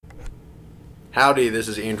Howdy, this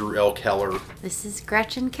is Andrew L. Keller, This is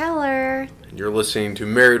Gretchen Keller. and you're listening to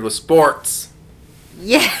Married with Sports.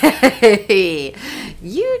 Yay!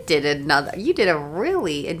 You did a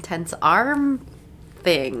really intense arm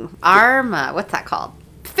thing. What's that called?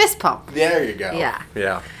 Fist pump. There you go. Yeah.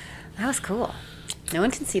 Yeah. That was cool. No one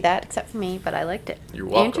can see that except for me, but I liked it. You're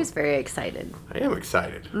welcome. Andrew's very excited. I am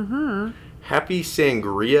excited. Mm-hmm. Happy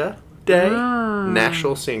Sangria Day.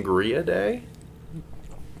 National Sangria Day.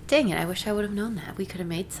 Dang it, I wish I would have known that. We could have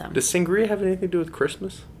made some. Does sangria have anything to do with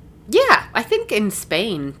Christmas? Yeah, I think in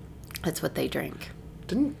Spain, that's what they drink.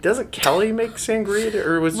 Doesn't Kelly make sangria?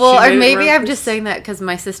 Or was Well, she or made it maybe around I'm just saying that because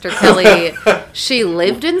my sister Kelly, she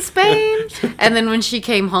lived in Spain, and then when she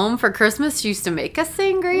came home for Christmas, she used to make us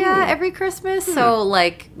sangria every Christmas. So,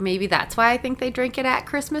 like, maybe that's why I think they drink it at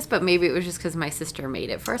Christmas, but maybe it was just because my sister made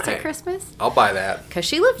it for us Hey, at Christmas. I'll buy that. Because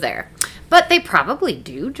she lived there. But they probably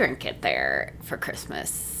do drink it there for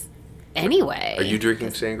Christmas anyway. Are you drinking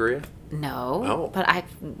sangria? No. Oh. But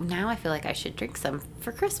now I feel like I should drink some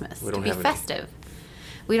for Christmas We to don't be have any. festive.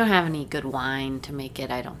 We don't have any good wine to make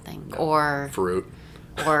it, I don't think. Or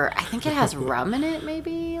I think it has rum in it,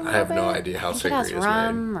 maybe. I have no idea how I think it has sangria is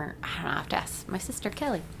rum, or I don't know. I have to ask my sister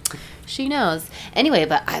Kelly. She knows. Anyway,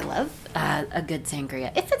 but I love a good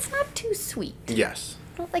sangria if it's not too sweet. Yes.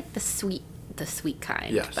 I don't like the sweet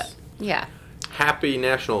kind. Yes. But yeah. Happy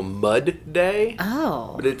National Mud Day.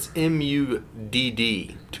 Oh. But it's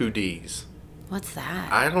MUDD, 2 Ds. What's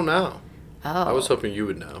that? I don't know. Oh. I was hoping you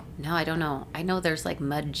would know. No, I don't know. I know there's like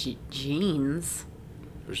mud jeans.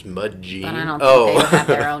 There's mud jeans. But I don't think they would have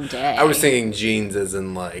their own day. I was thinking jeans as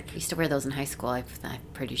in like, I used to wear those in high school, I'm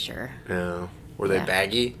pretty sure. were they Yeah.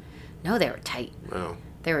 baggy? No, they were tight. Oh.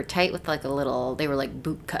 They were tight with like they were like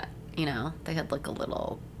boot cut, you know? They had like a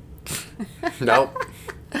little... Nope.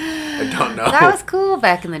 I don't know. That was cool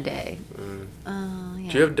back in the day. Oh,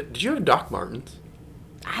 yeah. Did you have Doc Martens?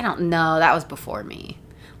 I don't know. That was before me.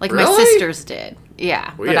 Like my Really? sisters did.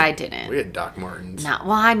 Yeah, but I didn't. We had Doc Martens. No,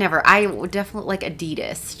 well, I would definitely like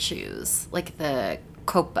Adidas shoes, like the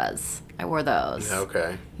Copas. I wore those.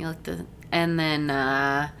 Okay. You know, like and then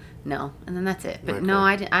no, and then that's it. But no,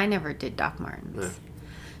 Okay. I never did Doc Martens. Yeah.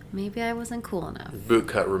 Maybe I wasn't cool enough. Boot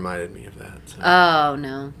cut reminded me of that. So. Oh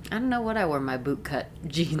no, I don't know what I wore my boot cut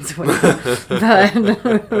jeans with, but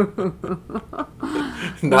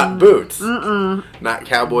Not boots. Not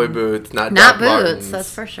cowboy boots. Not not Doc boots. Martens,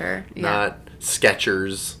 That's for sure. Yeah. Not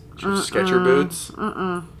Skechers. Sketcher boots.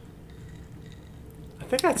 I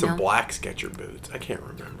think I had some No. black Sketcher boots. I can't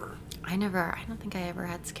remember. I don't think I ever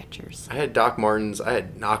had Skechers. I had Doc Martens. I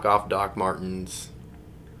had knockoff Doc Martens.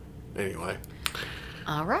 Anyway.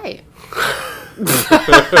 All right.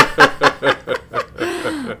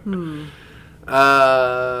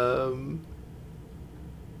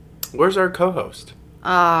 Where's our co-host?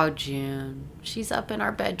 Oh, June. She's up in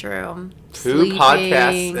our bedroom. 2 sleeping.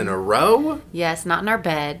 podcasts in a row? Yes, not in our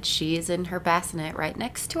bed. She is in her bassinet right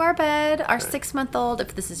next to our bed. Our 6-month-old,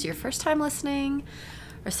 if this is your first time listening,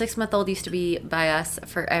 our 6-month-old used to be by us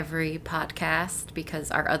for every podcast because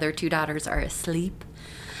our other 2 daughters are asleep.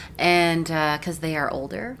 And because they are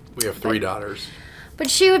older. We have 3 daughters. But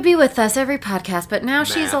she would be with us every podcast. But now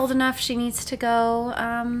she's Math. old enough. She needs to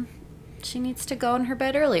go. She needs to go in her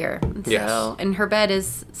bed earlier. And Yes. So, and her bed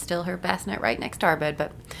is still her bassinet right next to our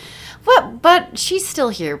bed. But she's still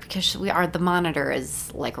here because the monitor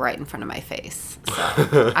is like right in front of my face.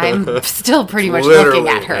 So I'm still pretty much looking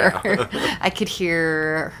at her. yeah. I could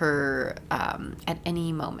hear her at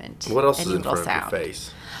any moment. What else is any in front little of your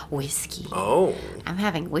face? Whiskey. Oh, I'm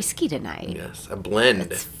having whiskey tonight. yes. A blend.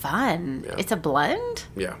 It's fun. Yeah. It's a blend?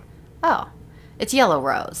 Yeah. Oh, it's Yellow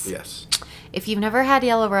Rose. Yes. If you've never had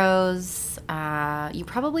Yellow Rose, you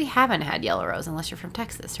probably haven't had Yellow Rose unless you're from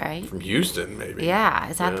Texas, right? From Houston, maybe. Yeah.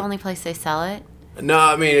 Is that Yeah. the only place they sell it? No,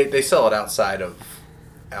 I mean they sell it outside of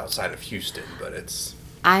Houston, but it's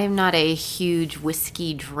I'm not a huge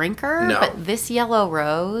whiskey drinker, No. but this Yellow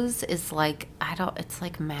Rose is like, it's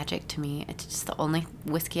like magic to me. It's just the only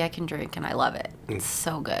whiskey I can drink, and I love it. It's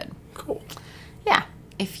so good. cool. Yeah.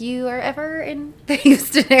 If you are ever in the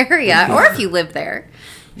Houston area, or if you live there,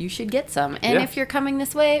 you should get some. And Yeah. if you're coming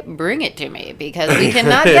this way, bring it to me because we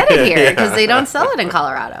cannot get it here because they don't sell it in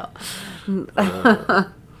Colorado.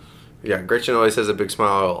 Yeah, Gretchen always has a big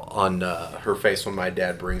smile on her face when my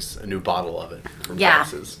dad brings a new bottle of it from Yeah.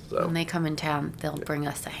 Texas. So. When they come in town, they'll bring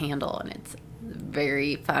us a handle, and it's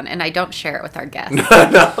very fun. And I don't share it with our guests,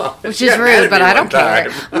 No, which she is got mad rude, at but me I one don't care.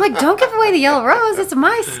 time. I'm like, don't give away the Yellow Rose. It's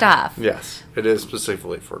my stuff. Yes, it is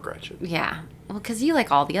specifically for Gretchen. Yeah. Well, because you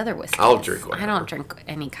like all the other whiskeys. I'll drink I whatever. don't drink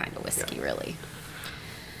any kind of whiskey, really.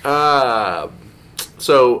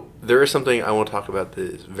 So there is something I want to talk about that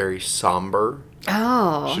is very somber.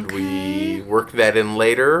 Oh, Should okay. we work that in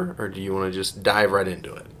later, or do you want to just dive right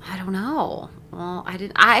into it? I don't know. Well,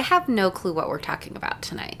 I have no clue what we're talking about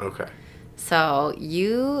tonight. Okay. So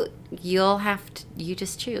you'll have to, you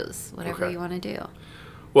just choose whatever Okay. you want to do.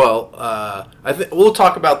 Well, I think we'll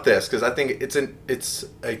talk about this because I think it's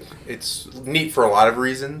neat for a lot of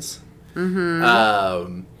reasons.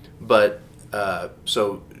 Mm-hmm.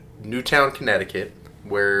 So Newtown, Connecticut,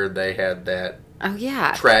 where they had that Oh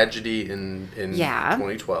yeah. tragedy in Yeah.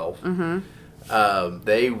 2012.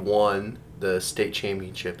 They won the state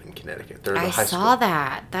championship in Connecticut. They're the I high saw school.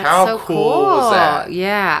 that. That's How so cool was that?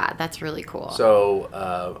 Yeah, that's really cool. So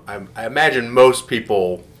I imagine most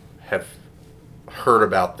people have heard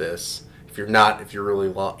about this. If you're not, if you're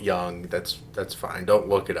really young, that's fine. Don't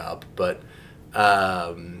look it up. But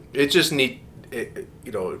it's just neat.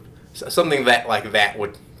 Something that like that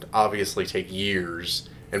would obviously take years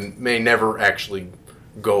and may never actually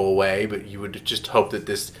go away. But you would just hope that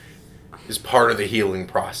this is part of the healing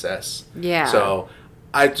process. Yeah. So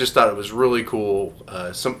I just thought it was really cool.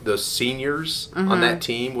 The seniors on that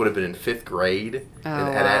team would have been in 5th grade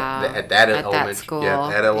at that elementary school.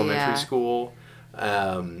 that elementary Yeah. school.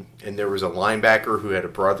 And there was a linebacker who had a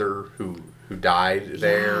brother who died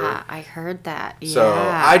there. Yeah, I heard that. Yeah. So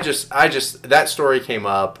I just that story came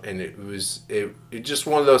up, and it was just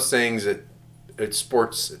one of those things that it's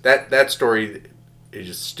sports. That story is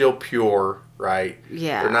just still pure, right?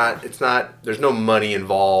 Yeah. There's no money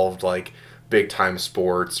involved like big time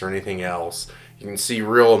sports or anything else. You can see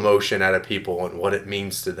real emotion out of people and what it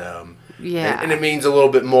means to them. Yeah. And it means a little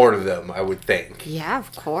bit more to them, I would think. Yeah,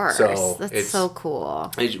 of course. So That's so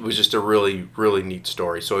cool. It was just a really, really neat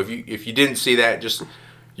story. So if you didn't see that, just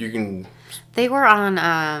you can. They were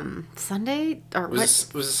on Sunday or Was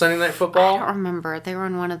it Sunday Night I Football? don't remember. They were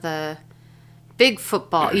on one of the big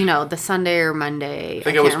football, the Sunday or Monday. I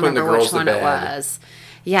think I was can't putting the remember girls which to one bed. it was.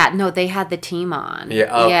 Yeah, no, they had the team on.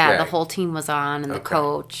 Yeah, okay. Yeah, the whole team was on, and the Okay.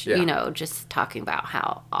 coach, Yeah. just talking about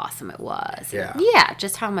how awesome it was. Yeah. Yeah,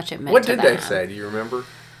 just how much it meant What to did them. they say? Do you remember?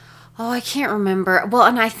 Oh, I can't remember. Well,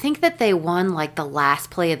 and I think that they won like the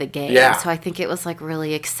last play of the game. Yeah. So I think it was like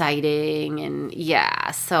really exciting. And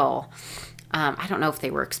yeah, so I don't know if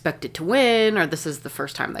they were expected to win or this is the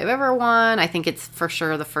first time they've ever won. I think it's for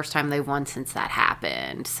sure the first time they've won since that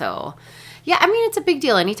happened. So yeah, I mean, it's a big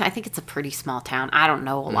deal. Anytime. I think it's a pretty small town. I don't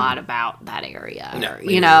know a lot about that area, No, or,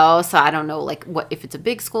 me neither. so I don't know like what if it's a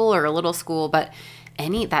big school or a little school, but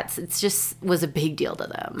it's just was a big deal to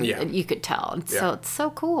them. Yeah. You could tell. And so Yeah. it's so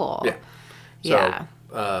cool. Yeah. Yeah.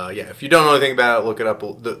 So, if you don't know anything about it, look it up.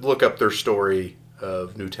 Look up their story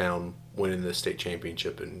of Newtown winning the state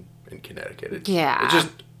championship in Connecticut. It's just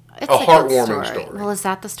It's a good heartwarming story. Well, is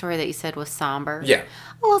that the story that you said was somber? Yeah.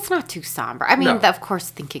 Well, it's not too somber. I mean, No. of course,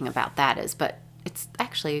 thinking about that is, but it's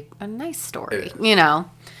actually a nice story, It is.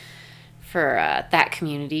 for that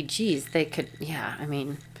community. Geez, they could, I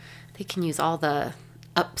mean, they can use all the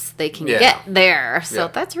ups they can Yeah. get there. So Yeah.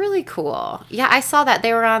 that's really cool. Yeah, I saw that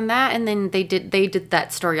they were on that, and then they did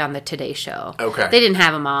that story on the Today Show. Okay. They didn't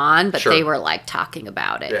have them on, but Sure. they were like talking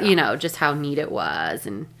about it, Yeah. just how neat it was,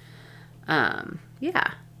 and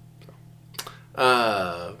yeah.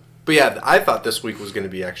 But yeah, I thought this week was going to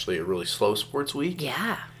be actually a really slow sports week.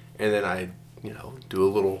 Yeah. And then I, do a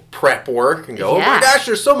little prep work and go, oh Yeah. my gosh,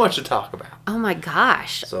 there's so much to talk about. Oh my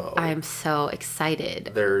gosh. So- I'm so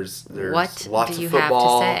excited. There's What lots do you of have to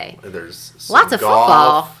football. say? There's some Lots of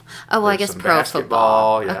golf, football. Oh, well, I there's guess some pro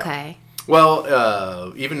basketball, football. yeah. Okay.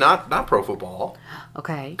 Well, even not pro football,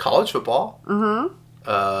 Okay. college football.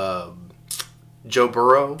 Mm-hmm. Joe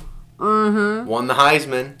Burrow won the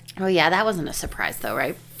Heisman. Oh, yeah, that wasn't a surprise, though,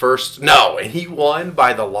 right? And he won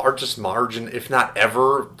by the largest margin, if not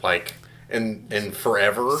ever, like in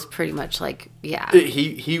forever. It's pretty much like, yeah.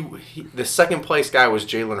 He the second place guy was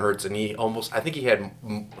Jalen Hurts, and I think he had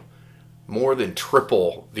more than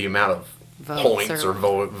triple the amount of Votes points or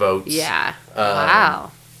votes. Yeah.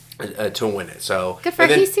 Wow. To win it. So Good for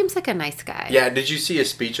and him. then- He seems like a nice guy. Yeah, did you see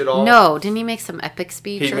his speech at all? No, didn't he make some epic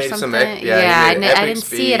speech He or made something? some he made an I epic didn't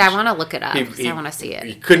see it. I speech. want to look it up because I want to see He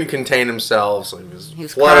it. couldn't contain himself, so he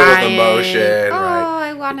was flooded crying. with emotion. Oh, Right.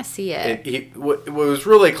 I want to see it. And what was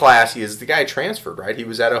really classy is the guy transferred, right? He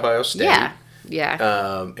was at Ohio State. Yeah.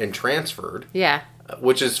 Yeah. And transferred. Yeah.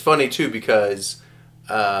 Which is funny too because,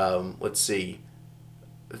 let's see,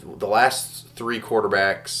 the last three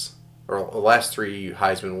quarterbacks or the last three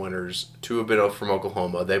Heisman winners, two have been from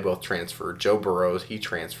Oklahoma. They both transferred. Joe Burrow, he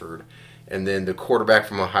transferred, and then the quarterback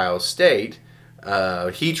from Ohio State,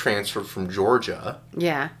 he transferred from Georgia.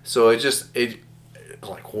 Yeah. So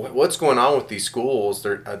like, what's going on with these schools?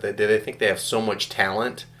 They think they have so much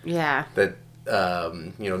talent Yeah. that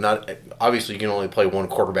not obviously you can only play one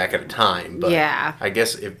quarterback at a time. But Yeah. I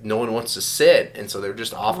guess if no one wants to sit, and so they're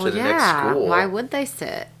just off to the next school. Why would they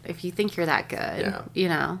sit if you think you're that good?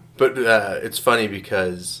 Yeah. But it's funny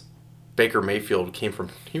because Baker Mayfield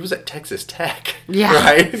he was at Texas Tech. Yeah.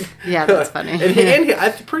 Right? Yeah, that's funny. and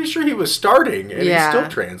I'm pretty sure he was starting, and he still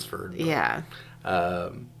transferred. But, yeah.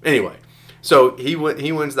 Anyway, so he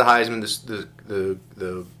wins the Heisman.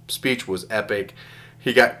 The speech was epic.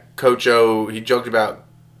 He got Coach O. He joked about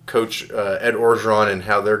Coach Ed Orgeron and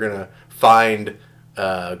how they're gonna find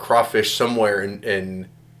crawfish somewhere in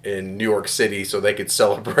New York City so they could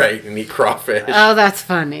celebrate and eat crawfish. Oh, that's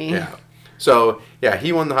funny. Yeah. So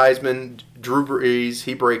he won the Heisman. Drew Brees,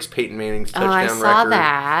 he breaks Peyton Manning's touchdown record. I saw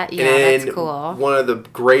that. Yeah, and that's cool. One of the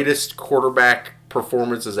greatest quarterback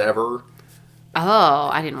performances ever. Oh,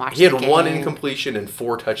 I didn't watch. He had 1 incompletion and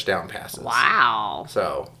 4 touchdown passes. Wow.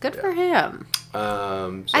 So good for him.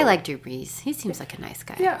 I like Drew Brees. He seems like a nice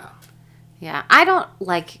guy. Yeah. Yeah. I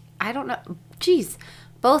don't know. Jeez.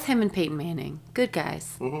 Both him and Peyton Manning. Good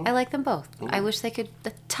guys. Mm-hmm. I like them both. Mm-hmm. I wish they could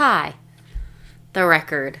tie the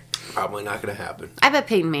record. Probably not going to happen. I bet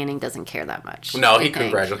Peyton Manning doesn't care that much. No, he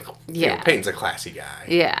congratulates. Yeah. Peyton's a classy guy.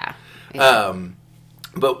 Yeah.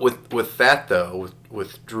 But with that, though,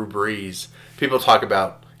 with Drew Brees, people talk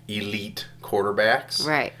about elite quarterbacks.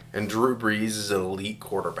 Right. And Drew Brees is an elite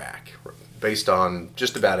quarterback based on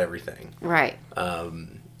just about everything. Right.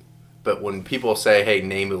 But when people say, hey,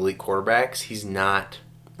 name elite quarterbacks, he's not...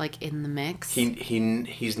 Like in the mix?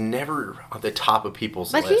 He's never on the top of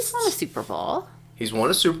people's lists. But he's won a Super Bowl. He's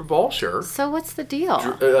won a Super Bowl, sure. So what's the deal?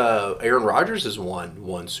 Aaron Rodgers has won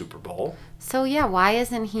 1 Super Bowl. So, why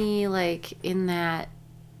isn't he, in that...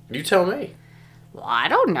 You tell me. Well, I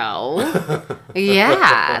don't know.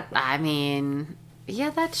 Yeah. I mean,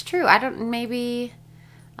 that's true. I don't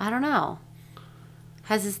know.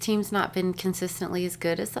 Has his teams not been consistently as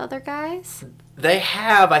good as the other guys? They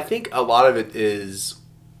have. I think a lot of it is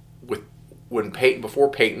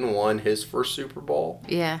before Peyton won his first Super Bowl.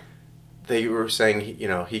 Yeah. They were saying,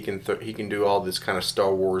 he can do all this kind of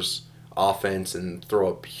Star Wars offense and throw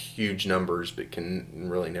up huge numbers, but can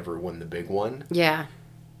really never win the big one. Yeah.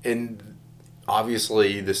 And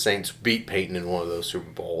obviously, the Saints beat Peyton in one of those Super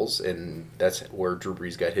Bowls, and that's where Drew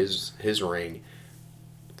Brees got his ring.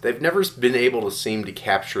 They've never been able to seem to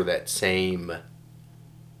capture that same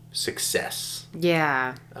success.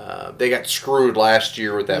 Yeah. They got screwed last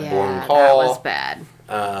year with that blown call. That was bad.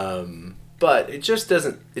 But it just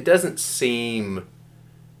doesn't seem...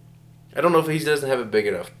 I don't know if he doesn't have a big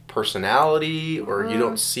enough personality, or you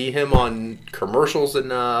don't see him on commercials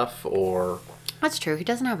enough, or... That's true. He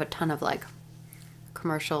doesn't have a ton of,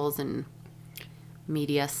 commercials and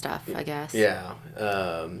media stuff, I guess. Yeah.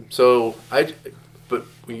 But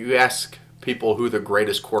when you ask people who the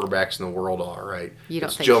greatest quarterbacks in the world are, right? You don't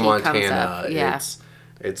it's think Joe he Montana. comes up. Yeah.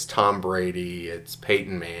 It's Tom Brady. It's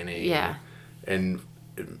Peyton Manning. Yeah. And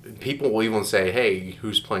people will even say, "Hey,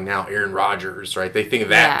 who's playing now? Aaron Rodgers." Right? They think of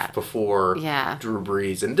that before Drew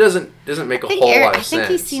Brees, and it doesn't make a whole lot of sense. I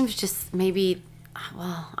think he seems just maybe.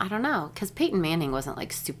 Well, I don't know, because Peyton Manning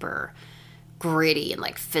wasn't super gritty and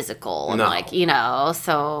physical and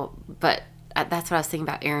So, but that's what I was thinking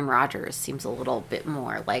about. Aaron Rodgers seems a little bit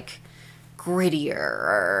more grittier,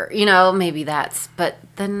 or maybe that's. But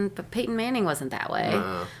Peyton Manning wasn't that way.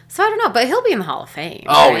 So I don't know, but he'll be in the Hall of Fame.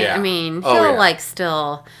 Oh right? yeah. I mean, he'll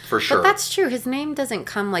still for sure. But that's true. His name doesn't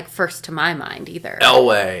come first to my mind either.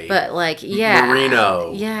 Elway. But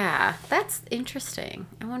Marino. Yeah, that's interesting.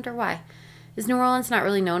 I wonder why. Is New Orleans not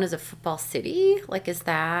really known as a football city? Is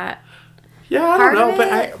that? Yeah, I don't know,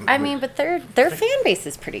 but I mean, but their fan base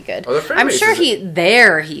is pretty good. Oh, their fan I'm base sure is he's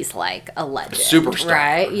a legend, superstar,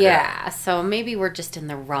 right? Yeah. So maybe we're just in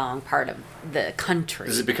the wrong part of the country.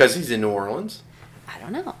 Is it because he's in New Orleans? I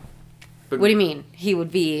don't know. But what do you mean? He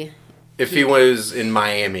would be if he was in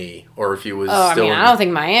Miami, or if he was. I don't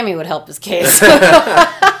think Miami would help his case.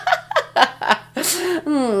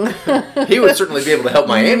 He would certainly be able to help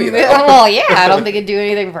Miami, though. Well, yeah, I don't think it'd do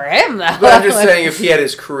anything for him, though. But I'm just saying, if he had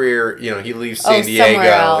his career, he leaves San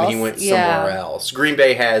Diego and he went somewhere else. Green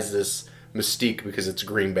Bay has this mystique because it's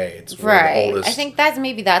Green Bay. It's one of the oldest. I think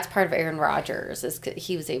that's part of Aaron Rodgers, is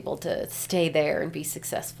he was able to stay there and be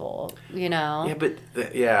successful, Yeah, but,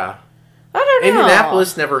 I don't know.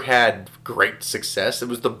 Indianapolis never had great success. It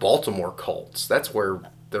was the Baltimore Colts. That's where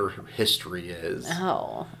their history is.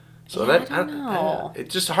 Oh. So I don't know.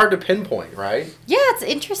 It's just hard to pinpoint, right? Yeah, it's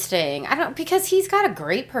interesting. Because he's got a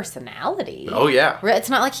great personality. Oh yeah. It's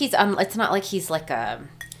not like he's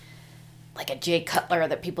like a Jay Cutler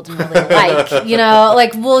that people didn't really like, you know,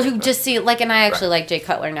 like we'll just see like, and I actually like Jay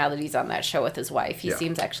Cutler now that he's on that show with his wife. He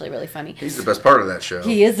seems actually really funny. He's the best part of that show.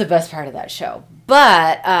 He is the best part of that show.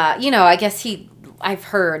 But, you know, I guess I've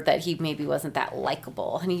heard that he maybe wasn't that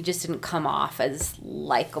likable, and he just didn't come off as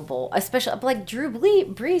likable. Especially, like, Drew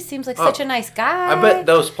Brees seems like such a nice guy. I bet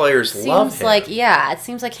those players love him. Seems like, yeah, it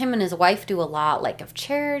seems like him and his wife do a lot, like, of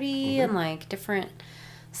charity and, like, different.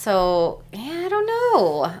 So, yeah, I don't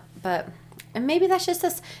know. But, and maybe that's just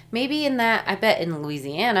us. Maybe in that, I bet in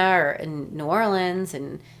Louisiana or in New Orleans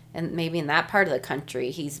and maybe in that part of the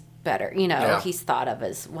country, he's better, you know, he's thought of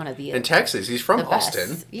as one of the in Texas. He's from Austin.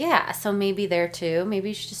 Best. Yeah, so maybe there too. Maybe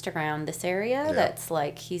he's just around this area. That's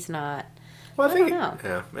like he's not. Well, I don't know.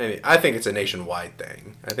 Yeah, maybe. I think it's a nationwide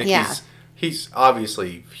thing. I think he's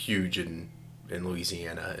obviously huge in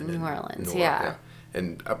Louisiana and New Orleans.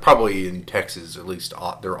 And probably in Texas, at least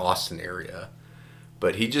their Austin area.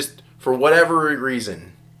 But he just, for whatever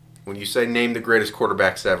reason, when you say name the greatest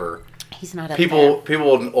quarterbacks ever. He's not up People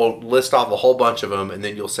will list off a whole bunch of them, and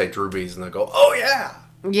then you'll say Drew Brees, and they'll go, "Oh yeah,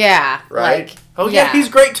 yeah, right? Like, oh yeah, he's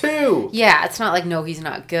great too." Yeah, it's not like no, he's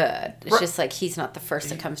not good. It's just like he's not the first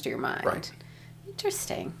that comes to your mind. Right.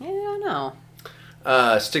 Interesting. Yeah, I don't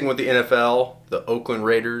know. Sticking with the NFL, the Oakland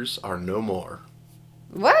Raiders are no more.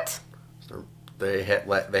 What? They had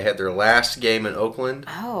their last game in Oakland.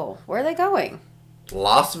 Oh, where are they going?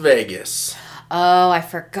 Las Vegas. Oh, I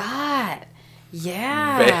forgot.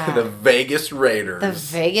 Yeah. The Vegas Raiders. The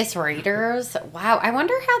Vegas Raiders. Wow. I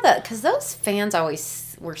wonder how because those fans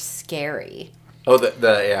always were scary. Oh,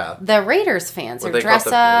 yeah. The Raiders fans are dress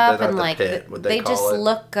up and like they just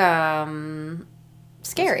look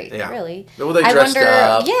scary. Yeah. Really. Well, they dressed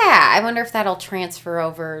up. Yeah, I wonder if that'll transfer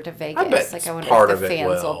over to Vegas. I bet like I wonder part if the of it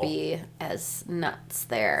fans will will be as nuts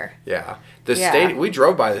there. Yeah. Stadium. We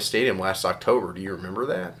drove by the stadium last October. Do you remember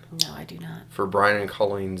that? No, I do not. For Brian and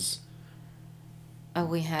Colleen's. Oh,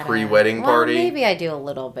 we had pre-wedding party. Maybe I do a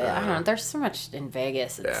little bit. I don't know. There's so much in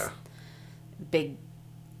Vegas. It's big,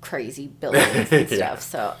 crazy buildings and stuff.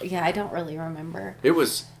 So yeah, I don't really remember. It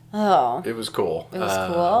was. Oh. It was cool. It was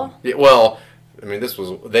cool. Yeah, well, I mean,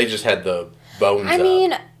 they just had the bones. I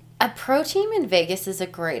mean, a pro team in Vegas is a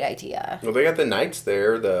great idea. Well, they got the Knights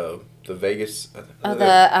there. The Vegas.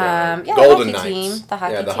 Golden Knights. Team, the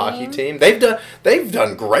hockey team. The hockey team. They've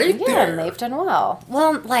done great there. Yeah, and they've done well.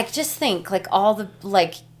 Well, like just think, like all the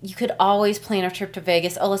you could always plan a trip to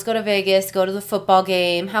Vegas. Oh, let's go to Vegas. Go to the football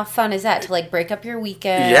game. How fun is that to like break up your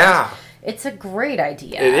weekend? Yeah. It's a great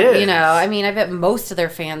idea. It is. You know, I mean, I bet most of their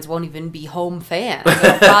fans won't even be home fans.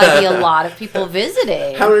 There'll probably be a lot of people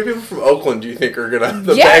visiting. How many people from Oakland do you think are gonna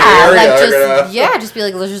just be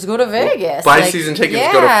like, let's just go to Vegas. Buy season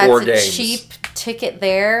tickets, go to 4 games. It's a cheap ticket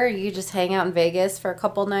there. You just hang out in Vegas for a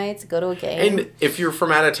couple nights, go to a game. And if you're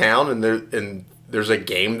from out of town and there's a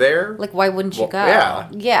game there, like why wouldn't you go?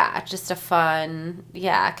 Yeah, just a fun.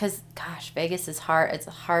 Yeah, because gosh, Vegas is hard. It's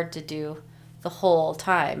hard to do the whole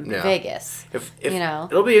time. Vegas. If you know,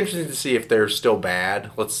 it'll be interesting to see if they're still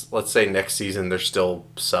bad. Let's say next season they're still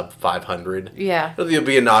sub 500. Yeah, it'll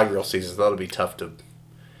be inaugural season, so that'll be tough to.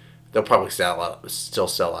 They'll probably still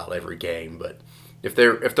sell out every game, but if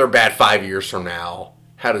they're bad 5 years from now,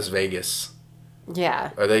 how does Vegas?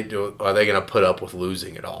 Yeah. Are they going to put up with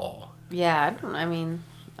losing at all? Yeah, I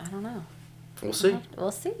don't know. We'll see.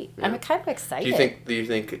 We'll see. Yeah. I'm kind of excited. Do you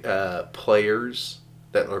think players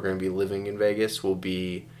that are going to be living in Vegas will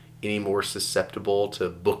be any more susceptible to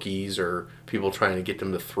bookies or people trying to get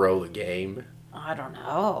them to throw the game? I don't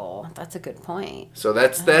know. That's a good point. So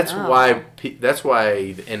that's why the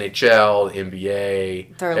NHL, the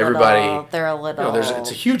NBA, they're a little. You know,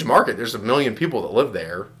 it's a huge market. There's 1 million people that live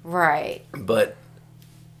there. Right. But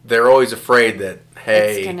they're always afraid that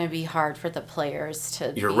it's going to be hard for the players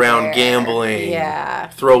to. You're around gambling. Yeah.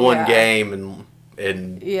 Throw one game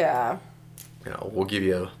and. Yeah. You know, we'll give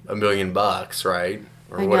you $1 million, right?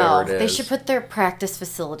 Or I whatever know. it is. They should put their practice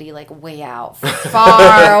facility like way out,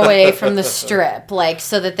 far away from the strip, like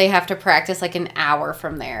so that they have to practice like an hour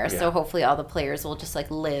from there. Yeah. So hopefully all the players will just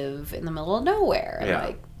like live in the middle of nowhere, and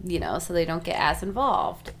like so they don't get as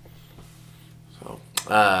involved. So,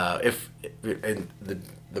 if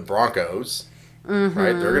the Broncos,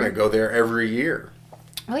 right, they're gonna go there every year.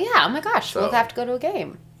 Oh yeah! Oh my gosh, we'll have to go to a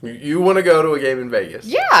game. You want to go to a game in Vegas?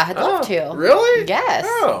 Yeah, I'd love to. Really? Yes.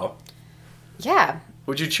 Oh. Yeah.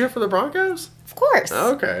 Would you cheer for the Broncos? Of course.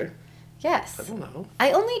 Okay. Yes. I don't know.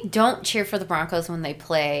 I only don't cheer for the Broncos when they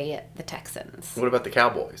play the Texans. What about the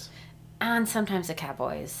Cowboys? And sometimes the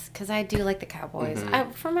Cowboys, because I do like the Cowboys.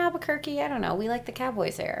 I'm from Albuquerque. I don't know. We like the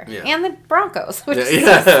Cowboys there. Yeah. And the Broncos, which is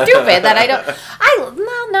so stupid that I don't.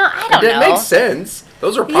 Well, no, I don't know. It makes sense.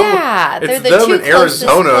 Those are probably they're it's the them two in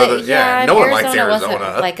Arizona. closest No one likes Arizona. Arizona.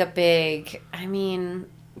 Wasn't like a big. I mean,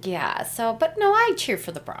 yeah. So, but no, I cheer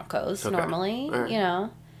for the Broncos normally. All right. You know,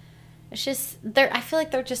 it's just I feel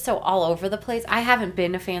like they're just so all over the place. I haven't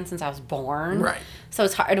been a fan since I was born. Right. So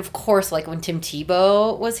it's hard. And of course, like when Tim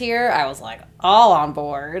Tebow was here, I was like all on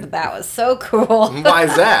board. That was so cool. Why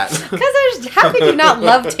is that? Because how could you not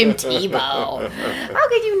love Tim Tebow? How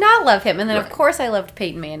could you not love him? And then, of course, I loved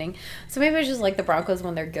Peyton Manning. So maybe it's just like the Broncos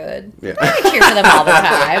when they're good. Yeah. I cheer for them all the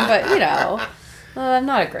time, but, you know, I'm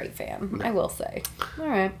not a great fan, I will say. All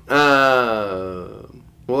right. Well,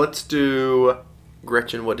 let's do...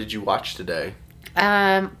 Gretchen, what did you watch today?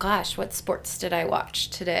 Gosh, what sports did I watch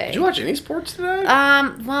today? Did you watch any sports today?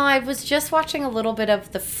 Well, I was just watching a little bit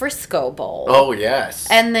of the Frisco Bowl. Oh, yes.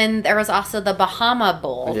 And then there was also the Bahama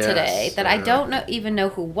Bowl Yes, today that I don't even know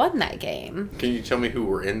who won that game. Can you tell me who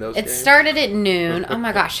were in those It games? started at noon. Oh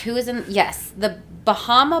my gosh, who is in? Yes, the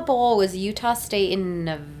Bahama Bowl was Utah State and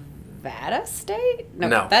Nevada State.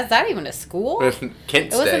 No. That's not even a school. Kent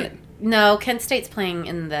It wasn't. State. No, Kent State's playing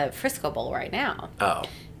in the Frisco Bowl right now. Oh.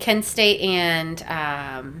 Kent State and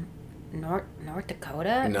North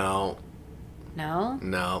Dakota. No. No,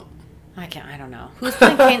 No. I can't. I don't know who's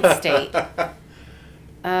playing Kent State.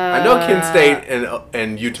 I know Kent State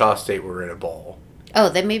and Utah State were in a bowl. Oh,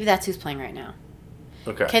 then maybe that's who's playing right now.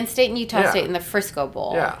 Okay. Kent State and Utah Yeah. State in the Frisco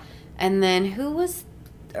Bowl. Yeah. And then who was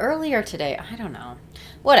earlier today? I don't know.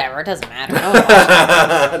 Whatever, it doesn't matter. No one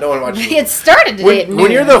watched No one watched it. It started today at noon.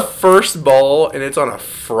 When you're the first bowl and it's on a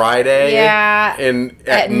Friday. Yeah. And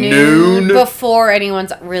at noon. Before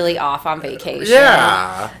anyone's really off on vacation.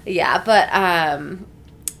 Yeah. Yeah, but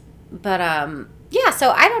yeah,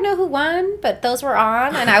 so I don't know who won, but those were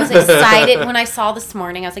on, and I was excited when I saw this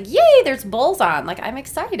morning. I was like, "Yay, there's bowls on!" Like I'm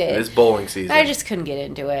excited. It's bowling season. I just couldn't get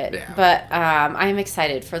into it, Yeah. but I'm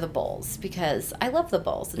excited for the bowls because I love the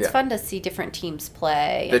bowls. It's Yeah. fun to see different teams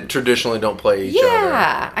play. that traditionally don't play each other.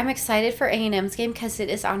 Yeah, I'm excited for A&M's game because it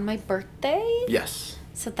is on my birthday. Yes.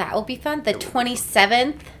 So that will be fun. The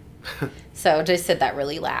 27th. So just said that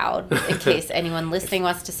really loud in case anyone listening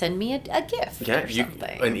wants to send me a gift Yeah. or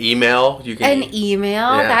something. An email. You can. An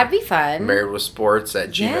email. Yeah. That'd be fun.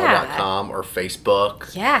 marriedwithsports@gmail.com or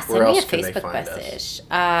Facebook. Yeah, send Where me a else can they Facebook find us? message.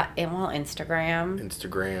 And well, Instagram.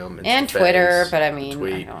 Instagram. And Instaface, Twitter, but I mean,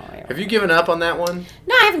 tweet. I don't- Have you given up on that one?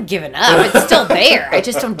 No, I haven't given up. It's still there. I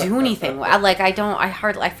just don't do anything.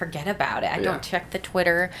 I forget about it. I Yeah. don't check the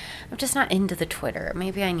Twitter. I'm just not into the Twitter.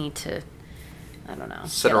 Maybe I need to, I don't know.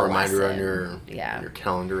 Set get a reminder on lesson. your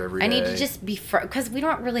calendar every day. I need to just be because we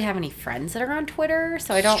don't really have any friends that are on Twitter,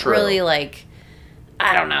 so I It's don't true. really like.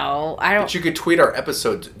 I don't know. I don't. But you could tweet our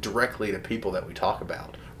episodes directly to people that we talk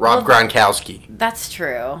about. Rob Gronkowski. That's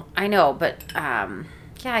true. I know, but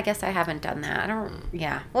yeah, I guess I haven't done that. I don't.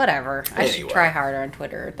 Yeah, whatever. I should Anyway. try harder on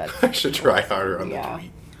Twitter. That's I should try harder on Yeah. the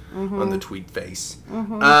tweet. On the tweet face.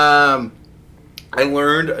 I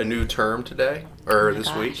learned a new term today, or my this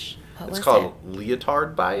gosh. week. What It's was called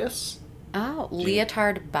leotard bias. Oh,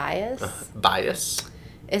 leotard bias. Bias.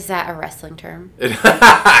 Is that a wrestling term?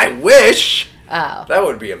 I wish. Oh, That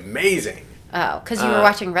would be amazing. because you were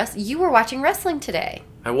watching You were watching wrestling today.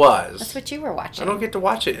 I was. That's what you were watching. I don't get to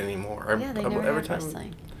watch it anymore. Yeah, they never every had time.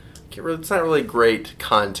 wrestling. It's not really great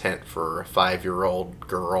content for a 5-year-old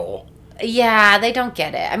girl. Yeah, they don't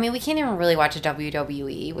get it. I mean, we can't even really watch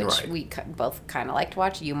WWE, which Right. we both kind of like to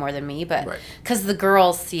watch. You more than me, but Right. because the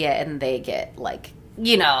girls see it and they get like,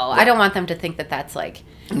 I don't want them to think that that's like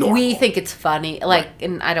Normal. we think it's funny, like, Right.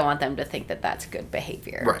 and I don't want them to think that that's good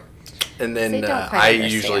behavior. Right. And They then don't quite I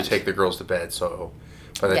understand. usually take the girls to bed, so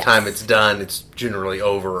by the Yes. time it's done, it's generally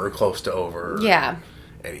over or close to over. Yeah.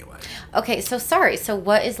 Anyway, Okay. So sorry. So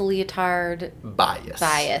what is leotard bias.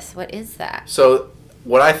 bias? What is that? So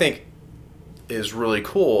what I think is really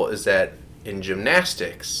cool is that in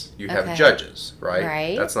gymnastics you have Okay. judges, right?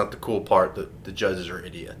 Right. That's not the cool part. The judges are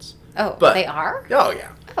idiots. Oh, But- they are. Oh yeah.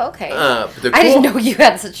 Oh, okay. But the I didn't cool- know you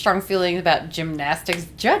had such strong feelings about gymnastics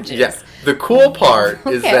judges. Yes. The cool part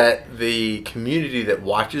is Okay. that the community that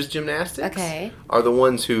watches gymnastics Okay. are the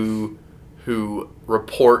ones who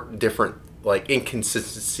report different like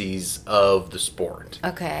inconsistencies of the sport.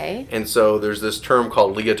 Okay. And so there's this term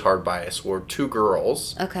called leotard bias where two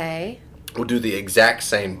girls Okay. will do the exact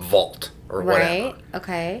same vault or whatever. Right.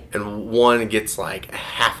 Okay. And one gets like a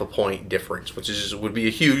half a point difference, which would be a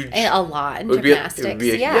huge. And a lot in It would be a- it gymnastics. would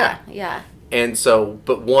be a- yeah. And so,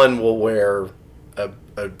 but one will wear a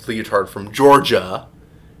leotard from Georgia,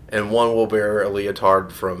 and one will wear a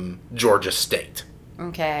leotard from Georgia State.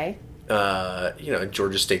 Okay.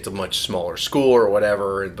 Georgia State's a much smaller school or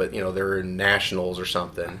whatever, but they're in nationals or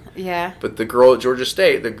something. Yeah. But the girl at Georgia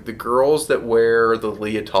State, the girls that wear the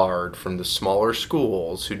leotard from the smaller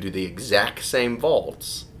schools who do the exact same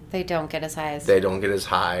vaults, They don't get as high as... they don't get as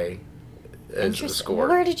high as the Interesting. score.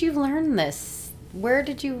 Where did you learn this? Where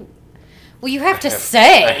did you... Well, you have to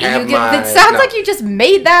say. I have it sounds like you just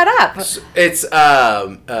made that up. It's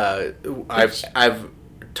I've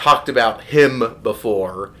talked about him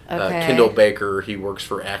before. Okay. Kendall Baker, he works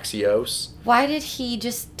for Axios. Why did he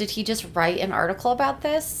just write an article about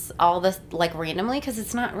this all this like randomly? Because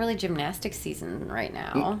it's not really gymnastics season right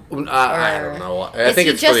now. I don't know. I think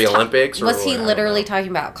it's for the Olympics. Was he literally talking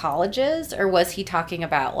about colleges, or was he talking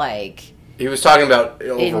about like? He was talking about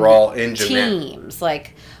overall in gymnastics. Teams.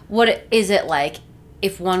 Like, what is it like?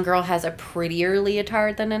 If one girl has a prettier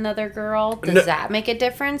leotard than another girl, does that make a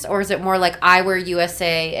difference? Or is it more like I wear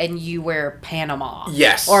USA and you wear Panama?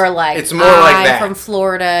 Yes. Or like it's more like that. I'm from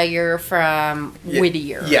Florida, you're from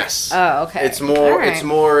Whittier. Yes. Oh, okay. It's more it's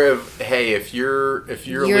more of, hey, if your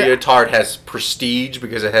leotard has prestige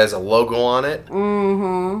because it has a logo on it,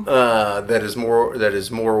 that is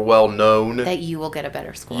more well known, that you will get a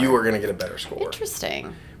better score. You are going to get a better score.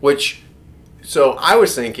 Interesting. So I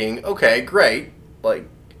was thinking, okay, great. Like,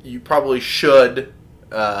 you probably should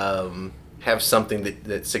have something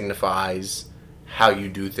that signifies how you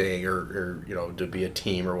do things or to be a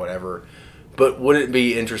team or whatever. But wouldn't it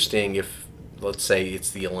be interesting if, let's say,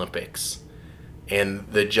 it's the Olympics and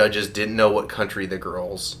the judges didn't know what country the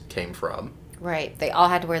girls came from? Right. They all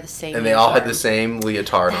had to wear the same And they all had the same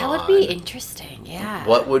leotard on. That would be interesting, yeah.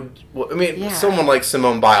 Someone like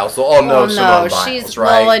Simone Biles, they'll all know Simone Biles,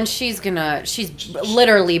 right? Well, and she's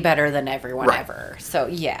literally better than everyone ever. So,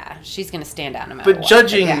 yeah, she's going to stand out no matter what. But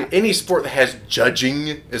judging, any sport that has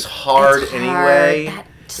judging is hard anyway.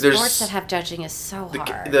 Sports that have judging is so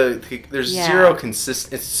hard. There's zero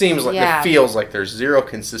consistency. It seems like, it feels like there's zero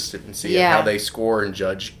consistency in how they score and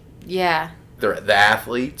judge the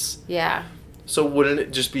athletes. Yeah. So wouldn't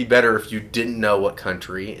it just be better if you didn't know what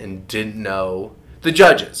country and didn't know the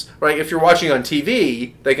judges, right? If you're watching on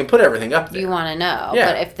TV, they can put everything up there. You want to know.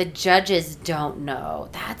 Yeah. But if the judges don't know,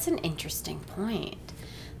 that's an interesting point.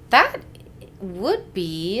 That would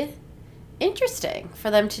be interesting for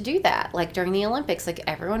them to do that. Like during the Olympics, like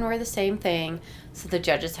everyone wear the same thing, so the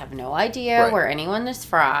judges have no idea where anyone is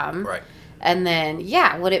from. Right. And then,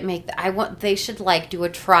 would it make... they should, like, do a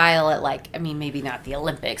trial at, maybe not the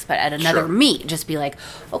Olympics, but at another meet. Just be like,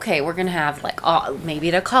 okay, we're going to have, like, maybe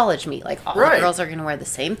at a college meet. Like, all the girls are going to wear the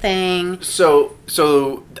same thing. So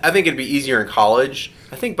I think it'd be easier in college.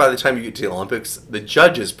 I think by the time you get to the Olympics, the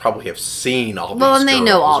judges probably have seen all these girls. Well, and they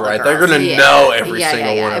know all the girls. They're going to know every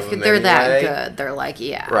single one of them. If they're that good, they're like,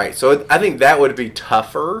 Right. So I think that would be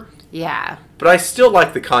tougher. Yeah. But I still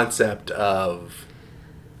like the concept of...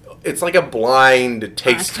 It's like a blind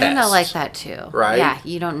taste test. I kind of like that too. Right? Yeah,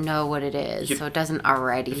 you don't know what it is, so it doesn't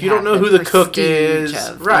already if you don't know who the cook is,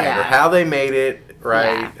 or how they made it,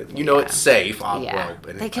 right? It's safe. Yeah.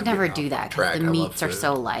 They could never do that because the meats are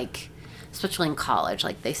so especially in college,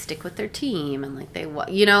 like they stick with their team and like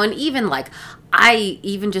and even like I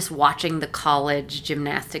just watching the college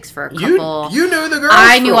gymnastics for a couple. You knew the girls.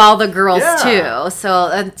 I knew all the girls too,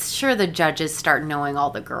 so I'm sure the judges start knowing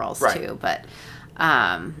all the girls too, but.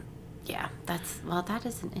 That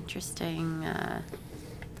is an interesting.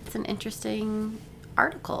 That's an interesting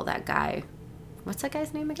article. That guy, what's that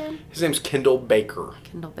guy's name again? His name's Kendall Baker.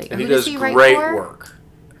 Kendall Baker. And he does great work.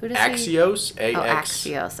 Who does Axios.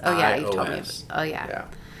 Axios. Oh yeah, you told me. Oh yeah.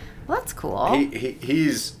 Well, that's cool.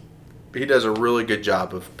 He does a really good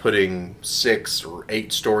job of putting 6 or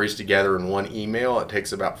 8 stories together in one email. It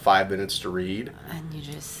takes about 5 minutes to read. And you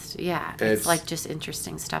just, it's like just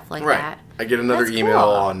interesting stuff like that. I get another email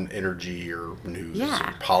on energy or news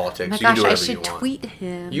or politics. Oh my you can do I whatever should you want. tweet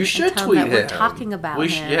him. You should tweet him. We're talking about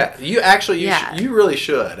him. Yeah, you really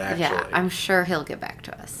should, actually. Yeah, I'm sure he'll get back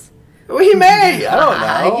to us. Well, he may. I don't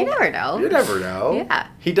know. You never know. You never know. Yeah.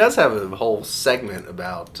 He does have a whole segment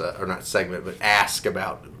about, or not segment, but ask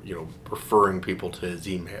about, referring people to his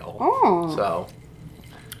email. Oh. So.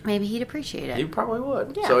 Maybe he'd appreciate it. He probably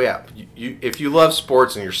would. Yeah. So, if you love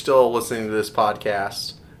sports and you're still listening to this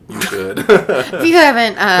podcast, you should. If you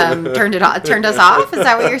haven't turned us off, is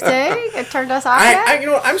that what you're saying? It turned us off yet?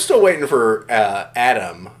 I'm still waiting for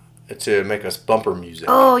Adam to make us bumper music.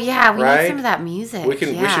 Oh yeah, we need some of that music. We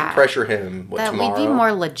should pressure him tomorrow. We'd be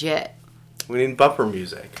more legit. We need bumper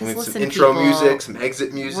music. We need some intro music, some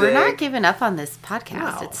exit music. We're not giving up on this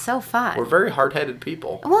podcast. No. It's so fun. We're very hard-headed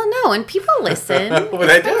people. Well, no, and people listen. Well,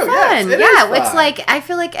 they do. Yes, it is fun. It's like I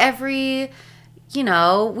feel like every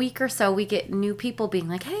week or so we get new people being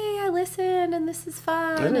like, "Hey, I listen and this is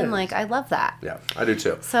fun. It And is. like, I love that. Yeah, I do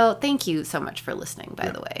too. So thank you so much for listening, by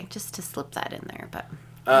the way. Just to slip that in there. But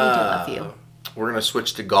I do love you. We're going to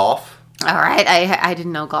switch to golf. All right. I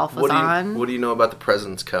didn't know golf was on. What do you know about the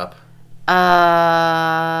President's Cup?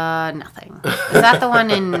 Nothing. Is that the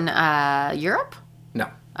one in Europe? No.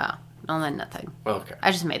 Oh, well then nothing. Okay.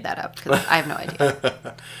 I just made that up because I have no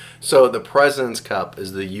idea. So the President's Cup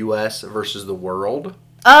is the U.S. versus the world.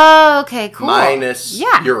 Oh, okay, cool. Minus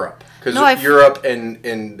Europe. Because Europe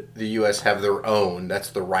and the U.S. have their own. That's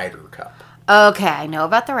the Ryder Cup. Okay, I know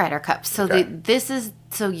about the Ryder Cup. So Okay.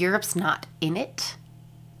 so Europe's not in it?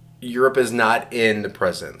 Europe is not in the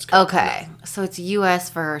President's Cup. Okay. So it's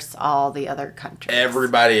U.S. versus all the other countries.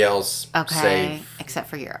 Everybody else Okay. safe. Except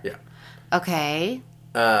for Europe. Yeah. Okay.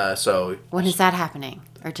 So When is that happening?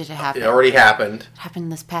 Or did it happen? it already happened. It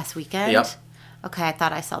happened this past weekend? Yep. Okay, I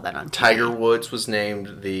thought I saw that on TV. Tiger Woods was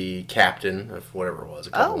named the captain of whatever it was.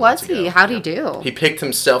 Oh, was he? How'd he do? He picked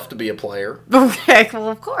himself to be a player. Okay, well,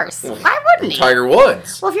 of course. Why wouldn't he? Tiger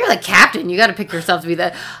Woods. Well, if you're the captain, you got to pick yourself to be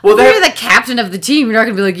the. Well, if you're the captain of the team, you're not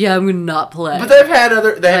going to be like, yeah, I'm going to not play. But they've had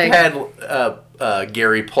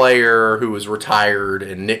Gary Player, who was retired,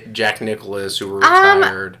 and Jack Nicklaus, who were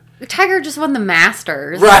retired. Tiger just won the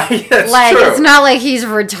Masters. Right, that's like, true. it's not like he's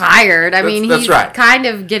retired. I mean, that's he's right. kind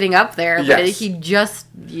of getting up there, but Yes. he just,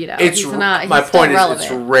 he's It's not. my He's still point relevant.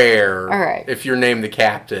 is it's rare All right. if you're named the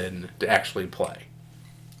captain to actually play.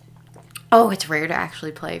 Oh, it's rare to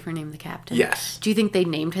actually play if you're named the captain. Yes. Do you think they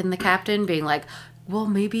named him the captain, being like, well,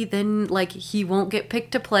 maybe then like he won't get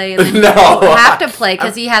picked to play, and then No, he won't have to play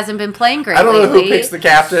because he hasn't been playing great I don't know lately. who picks the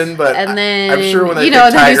captain, but And then I'm sure when they and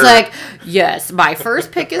pick then he's Tiger, like, yes, my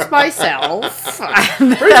first pick is myself.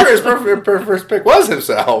 pretty sure his first pick was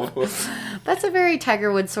himself. That's a very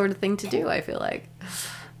Tiger Woods sort of thing to do, I feel like.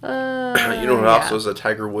 You know what also is a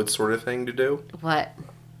Tiger Woods sort of thing to do? What?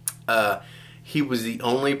 He was the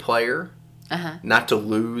only player Uh-huh. not to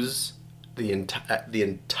lose the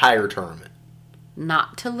entire tournament.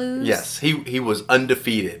 Not to lose? Yes, he was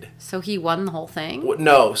undefeated. So he won the whole thing?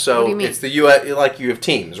 No, so What do you mean? it's the U.S. Like you have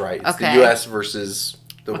teams, right? It's Okay. the U.S. versus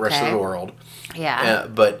the rest of Okay. the world. Yeah.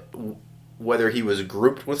 But whether he was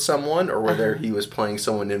grouped with someone or whether he was playing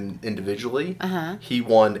someone individually, he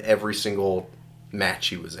won every single match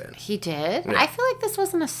he was in. He did? Yeah. I feel like this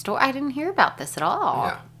wasn't a story. I didn't hear about this at all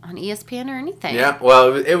Yeah. on ESPN or anything. Yeah,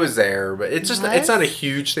 well, it was there, but it's just Was? it's not a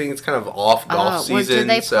huge thing. It's kind of off golf season. Did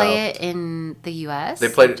they so play it in the U.S.? They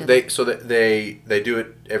played it. They do it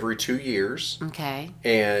every 2 years, Okay.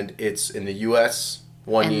 and it's in the U.S.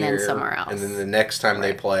 one And then year, somewhere else. and then the next time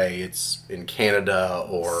they play, it's in Canada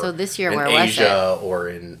or So this year, in where was Asia or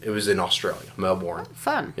it was in Australia, Melbourne.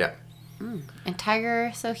 Fun. Yeah. And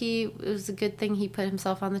Tiger, so it was a good thing he put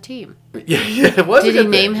himself on the team. Yeah, it was. Did he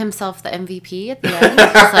name himself the MVP at the end?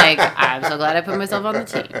 It's like, I'm so glad I put myself on the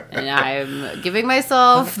team. And I'm giving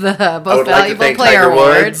myself the most would like to valuable thank player Tiger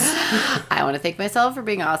award. Woods. I want to thank myself for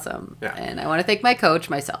being awesome. Yeah. And I want to thank my coach,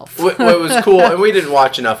 myself. What was cool, and we didn't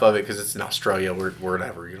watch enough of it because it's in Australia. We're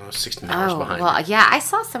whatever, 16 hours behind. Well, yeah, I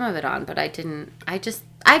saw some of it on, but I didn't.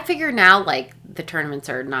 I figure now, like, the tournaments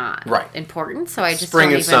are not Right. important, so I just Spring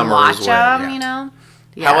don't and even summer watch is when, them, yeah. you know?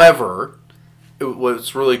 Yeah. However,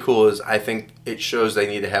 what's really cool is I think it shows they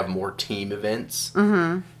need to have more team events.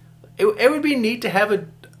 Mm-hmm. It would be neat to have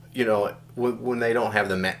when they don't have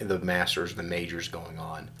the Masters, the majors going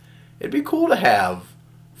on. It'd be cool to have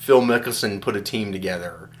Phil Mickelson put a team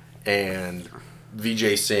together and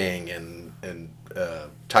Vijay Singh and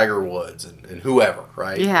Tiger Woods and whoever,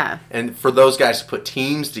 right? Yeah. And for those guys to put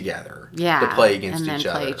teams together Yeah. to play against and then each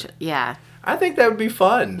play other. Yeah. I think that would be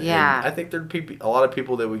fun. Yeah. And I think there'd be a lot of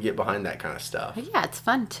people that would get behind that kind of stuff. But yeah, it's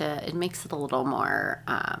fun it makes it a little more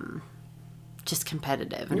just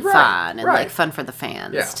competitive and Right, fun and right. like fun for the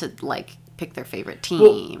fans Yeah. to like pick their favorite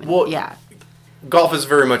team. Well, yeah. Golf is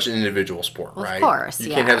very much an individual sport, Well, of right? course, You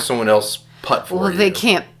yeah. can't have someone else putt for Well, you. they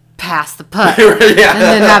can't pass the putt Yeah. and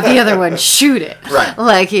then have the other one shoot it. Right.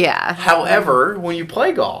 Like, yeah. However, when you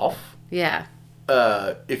play golf, Yeah.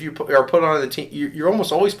 if you are put on the team, you're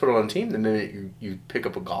almost always put on a team the minute you pick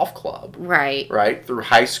up a golf club, Right. right? Through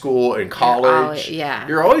high school and college. yeah.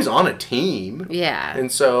 You're always on a team. Yeah.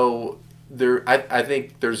 And so I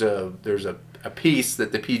think there's a piece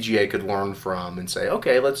that the PGA could learn from and say,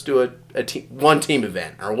 okay, let's do one team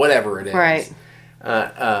event or whatever it is. Right.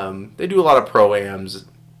 They do a lot of pro-ams,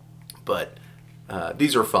 but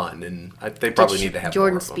these are fun, and they probably need to have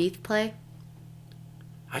Jordan more of them. Spieth play?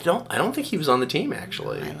 I don't think he was on the team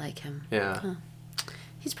actually. I like him. Yeah,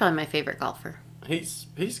 He's probably my favorite golfer. he's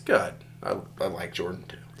good. I like Jordan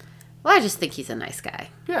too. Well, I just think he's a nice guy.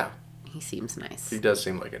 Yeah, He seems nice. he does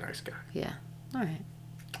seem like a nice guy. Yeah. All right.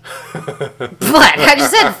 But I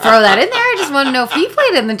just said throw that in there. I just want to know if he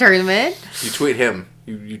played in the tournament. You tweet him.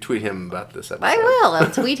 You tweet him about this episode. I will.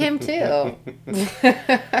 I'll tweet him too.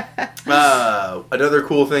 Another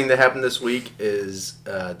cool thing that happened this week is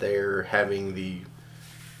they're having the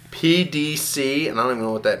PDC, and I don't even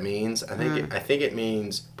know what that means. I think it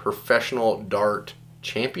means Professional Dart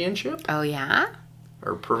Championship. Oh yeah.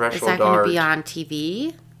 Or Professional Is that Dart. going to be on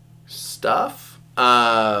TV? Stuff.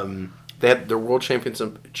 They had their World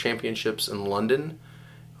Championships in London,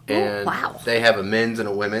 and they have a men's and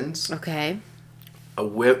a women's. Okay. A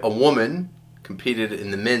woman competed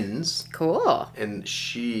in the men's. Cool. And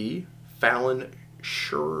Fallon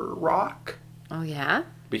Sherrock. Oh yeah.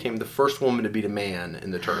 Became the first woman to beat a man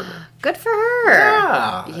in the tournament. Good for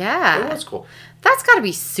her. Yeah. It was cool. That's got to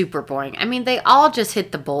be super boring. I mean, they all just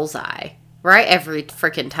hit the bullseye, right? Every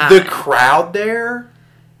freaking time. The crowd there.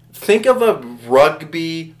 Think of a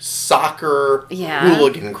rugby, soccer,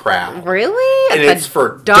 hooligan crowd. Really? And it's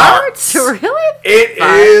for darts? Really? It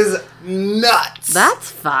is nuts.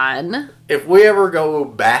 That's fun. If we ever go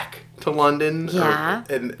back to London. Yeah.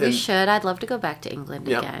 We should. I'd love to go back to England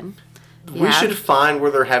again. We should find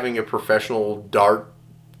where they're having a professional dart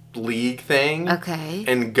league thing. Okay.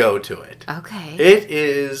 And go to it. Okay. It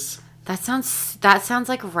is... That sounds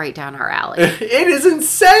like right down our alley. It is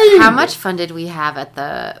insane. How much fun did we have at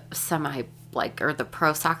the or the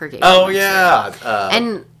pro soccer game? Oh, yeah.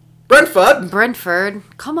 And Brentford.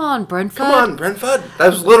 Come on, Brentford. That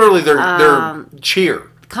was literally their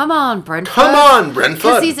cheer. Come on, Brentford.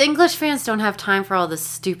 Because these English fans don't have time for all the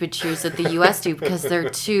stupid cheers that the U.S. do because they're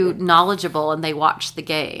too knowledgeable and they watch the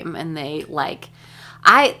game and they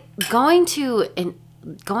going to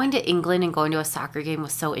England and going to a soccer game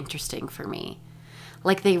was so interesting for me.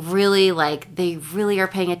 They really are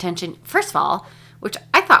paying attention. First of all, which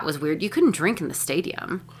I thought was weird, you couldn't drink in the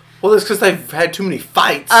stadium. Well, it's because they've had too many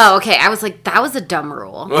fights. Oh, okay. I was like, that was a dumb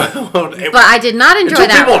rule. But I did not enjoy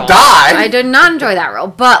that rule. Until people die. I did not enjoy that rule.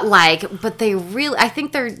 But they really, I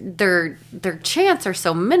think their chants are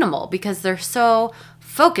so minimal because they're so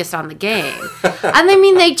focused on the game. And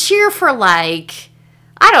they cheer for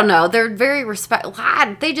I don't know. They're very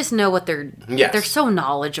they just know what they're so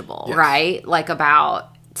knowledgeable, right?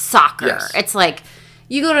 About soccer. Yes. It's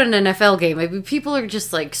you go to an NFL game, people are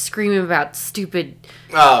just screaming about stupid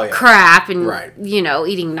crap and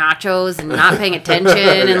eating nachos and not paying attention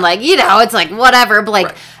and it's whatever.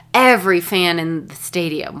 But every fan in the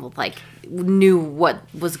stadium knew what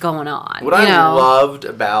was going on. What I loved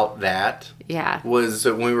about that Yeah. Was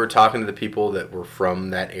when we were talking to the people that were from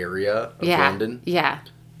that area of London. Yeah.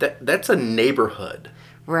 That's a neighborhood.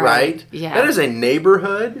 Right. Yeah. That is a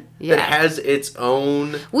neighborhood that has its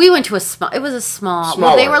own. We went to it was a small.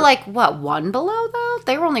 Well, they were like, what, one below, though?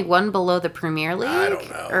 They were only one below the Premier League? I don't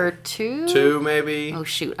know. Or two? Two, maybe. Oh,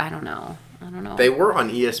 shoot. I don't know. They were on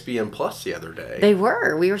ESPN Plus the other day. They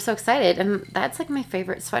were. We were so excited. And that's like my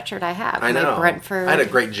favorite sweatshirt I have. I know. My Brentford. I had a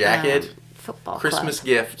great jacket. Football Christmas club.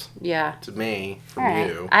 gift. Yeah. To me from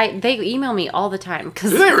you. They email me all the time because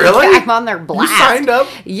do they really? I'm on their blast. You signed up?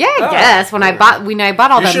 Yeah, I guess when I bought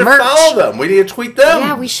all the merch. You should follow them. We need to tweet them.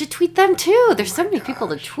 Yeah, we should tweet them too. There's so many people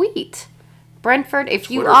to tweet. Brentford, if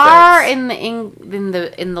Twitter you are thanks. in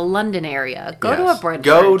the London area, go to a Brentford.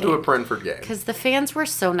 Go to a Brentford game. Because the fans were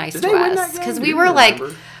so nice Did to they win us. that game? Because Do we you were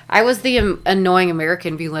remember? I was the annoying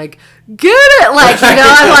American, being like, "Get it!"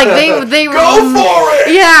 I'm they were go for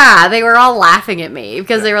it. Yeah, they were all laughing at me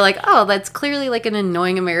because they were like, "Oh, that's clearly an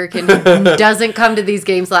annoying American who doesn't come to these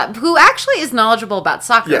games a lot, who actually is knowledgeable about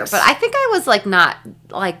soccer." Yes. But I think I was not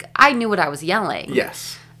I knew what I was yelling.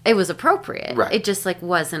 Yes. It was appropriate. Right. It just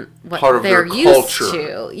wasn't what Part of they're their used culture.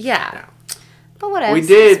 to. Yeah. But whatever.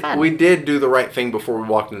 We did do the right thing before we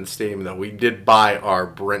walked into the stadium, though. We did buy our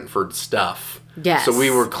Brentford stuff. Yes. So we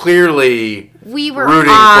were clearly rooting for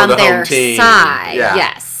on the their home team. side. Yeah.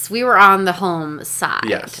 Yes. We were on the home side.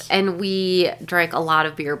 Yes. And we drank a lot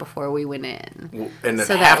of beer before we went in. And at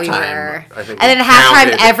so halftime, that we were. I think and then at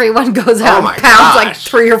halftime, everyone goes out and pounds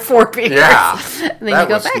 3 or 4 beers. Yeah. And then that you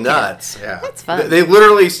go was back nuts. in. Yeah. That's fun. They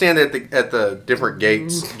literally stand at the different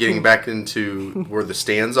gates getting back into where the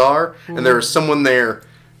stands are. And there is someone there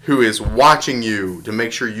who is watching you to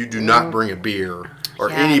make sure you do not bring a beer or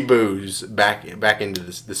any booze back into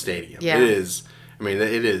the stadium. Yeah. It is. I mean,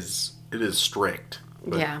 it is strict.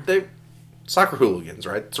 But Yeah. Soccer hooligans,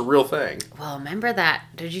 right? It's a real thing. Well, remember that?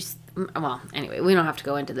 Well, anyway, we don't have to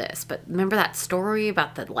go into this, but remember that story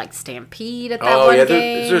about the stampede at that one game?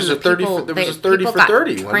 There was a 30 for 30 people for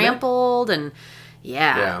 30. Got trampled and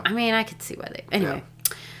Yeah. I mean, I could see why they. Anyway,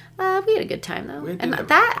 We had a good time, though. We did And have a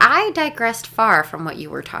that, I digressed far from what you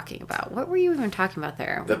were talking about. What were you even talking about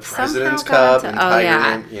there? The We somehow President's got Cup onto- and oh, Tiger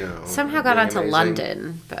yeah. Name, you know. Somehow got being onto amazing.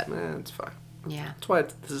 London, but It's fine. yeah. That's why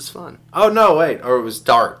this is fun. Oh, no, wait. Or it was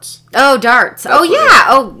darts. Oh, darts. That's Oh, what it yeah. is.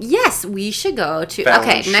 Oh, yes. We should go to. Fallon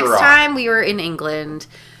Okay, next Sherrock. time we were in England,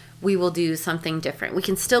 we will do something different. We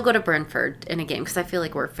can still go to Brentford in a game because I feel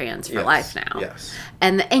like we're fans for Yes, life now. yes.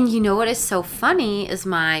 And you know what is so funny is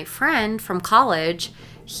my friend from college,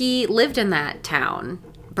 he lived in that town,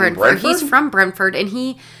 Brentford. Brentford? He's from Brentford, and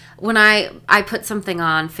when I put something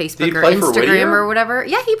on Facebook or play for Instagram Whittier? or whatever,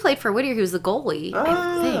 yeah, he played for Whittier. He was the goalie,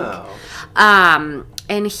 I think. Oh.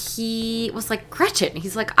 And he was like, Gretchen,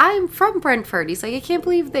 he's like, I'm from Brentford. He's like, I can't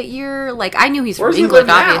believe that you're like, I knew he's Where from does he England,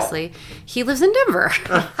 live now? obviously. He lives in Denver.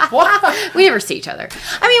 What? We never see each other.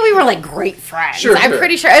 I mean, we were like great friends. Sure, I'm sure.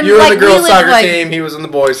 pretty sure. And You were like, on the girls' we lived, soccer like, team. He was on the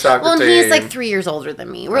boys' soccer well, team. and he's like 3 years older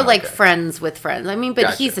than me. We're like Okay. friends with friends. I mean, but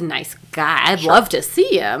Gotcha. he's a nice guy. I'd love to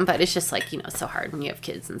see him, but it's just like, it's so hard when you have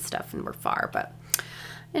kids and stuff and we're far. But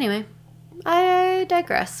anyway, I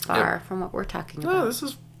digress far from what we're talking about. Oh, this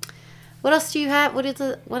is What else do you have? What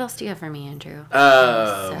else do you have for me, Andrew?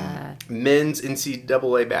 men's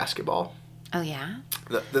NCAA basketball. Oh yeah.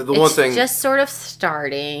 The one thing. Just sort of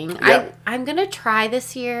starting. Yep. I'm gonna try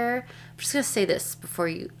this year. I'm just gonna say this before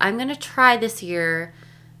you. I'm gonna try this year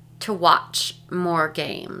to watch more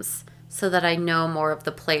games so that I know more of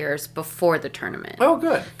the players before the tournament. Oh,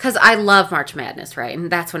 good. Because I love March Madness, right?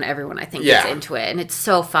 And that's when everyone, I think, Yeah. gets into it. And it's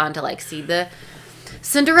so fun to, like, see the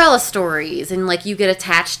Cinderella stories. And, like, you get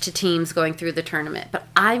attached to teams going through the tournament. But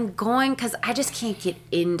I'm going because I just can't get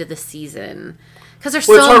into the season. Because there's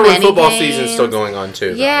Well, it's so hard many when football games. season's still going on,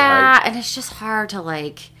 too. Yeah, Though, right? and it's just hard to,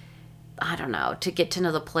 like, I don't know, to get to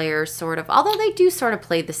know the players, sort of. Although they do sort of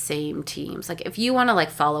play the same teams. Like, if you want to,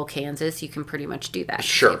 like, follow Kansas, you can pretty much do that.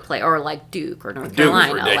 Sure. They play, or, like, Duke or North Duke is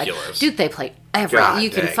Carolina. Like, ridiculous. Duke, they play every. God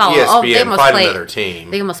you can dang. follow. They ESPN, almost find play another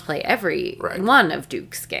team. They almost play every Right. one of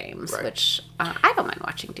Duke's games, Right. which I don't mind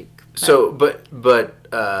watching Duke. But- So, but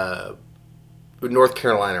North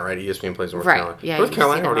Carolina, right? ESPN plays North Right. Carolina. Yeah, North you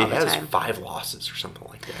Carolina see them already all the has time. 5 losses or something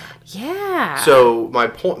like that. yeah. So my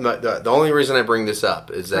point, the only reason I bring this up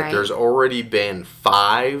is that Right. there's already been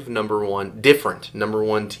 5 different number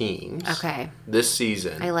one teams. Okay. This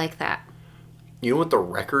season. I like that. You know what the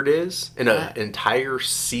record is in an What? entire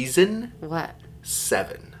season? What?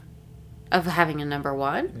 7 Of having a number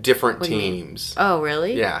one? different What do you mean? teams. Oh,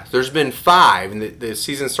 really? Yeah, there's been 5, and the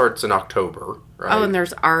season starts in October. Right? Oh, and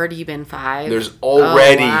there's already been 5? There's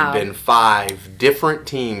already Oh, wow. been 5 different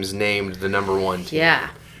teams named the number one team. Yeah.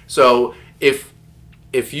 So if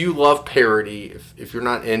you love parity, if you're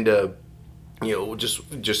not into, just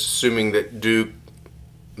assuming that Duke,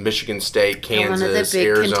 Michigan State, one of the Kansas, big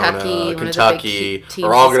Arizona, Kentucky Kentucky teams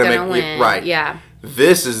are all is going to gonna make win. right. Yeah.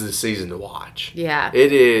 This is the season to watch. Yeah.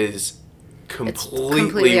 It is It's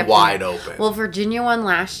completely up to- wide open. Well, Virginia won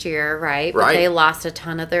last year, right? But Right. they lost a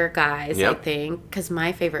ton of their guys, Yep. I think. Because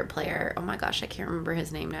my favorite player, oh my gosh, I can't remember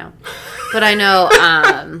his name now. But I know,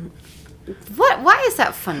 why is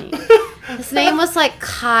that funny? His name was like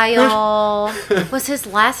Kyle. Was his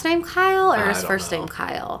last name Kyle or I his don't first know. name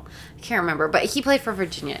Kyle? I can't remember. But he played for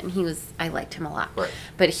Virginia and I liked him a lot. Right.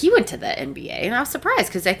 But he went to the NBA and I was surprised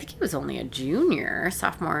because I think he was only a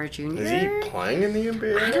sophomore or junior. is he playing in the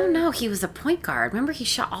NBA? I don't know. He was a point guard. Remember, he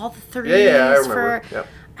shot all the threes. Yeah, I remember. Yep.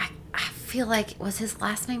 I feel like was his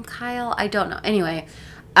last name Kyle. I don't know. Anyway,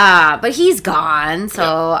 but he's gone.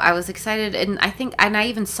 So I was excited, and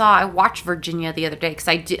I watched Virginia the other day because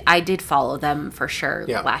I did follow them for sure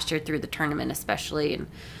Yeah. last year through the tournament especially, and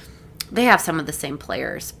they have some of the same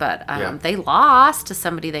players, but Yeah. they lost to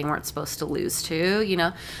somebody they weren't supposed to lose to,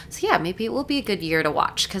 So, yeah, maybe it will be a good year to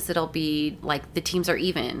watch because it'll be like the teams are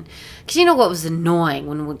even. Because you know what was annoying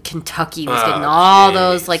when Kentucky was getting all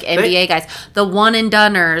those like NBA guys, the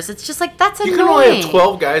one-and-doners. It's just like, that's You annoying. can only have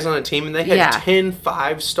 12 guys on a team, and they had Yeah. 10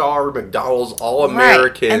 5-star McDonald's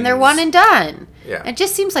All-Americans. Right. And they're one and done. Yeah. It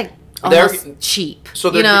just seems like They're- almost cheap. so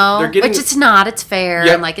they're getting- Which it's not. It's fair.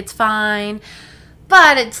 Yep. And like, it's fine.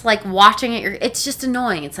 But it's like watching it, it's just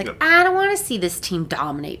annoying. It's like, Yep. I don't want to see this team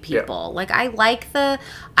dominate people. Like, I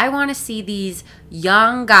want to see these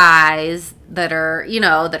young guys that are,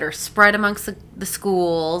 spread amongst the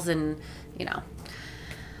schools and,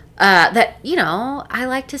 I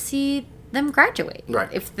like to see them graduate. Right.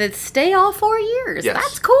 If they stay all 4 years, Yes.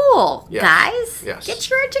 that's cool, Yes. guys. Yes. Get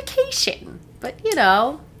your education. But,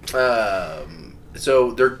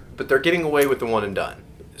 So they're getting away with the one and done.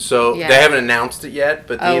 So Yeah. they haven't announced it yet,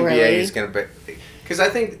 but the Oh, NBA really? is going to be, because I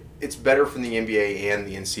think it's better for the NBA and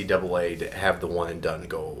the NCAA to have the one and done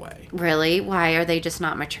go away. Really? Why are they just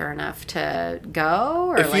not mature enough to go?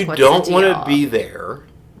 Or If like, you what's don't the want deal? to be there,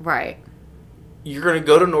 Right. you're going to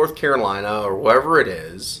go to North Carolina or wherever it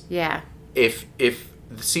is. Yeah. If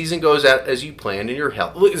the season goes out as you planned and you're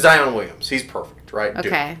healthy, look, Zion Williams, he's perfect, right?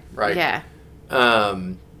 Okay. Dude, right? Yeah.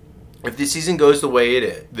 If the season goes the way it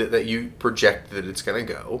is, that you project that it's going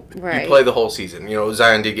to go, Right. you play the whole season. You know,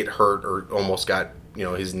 Zion did get hurt or almost got,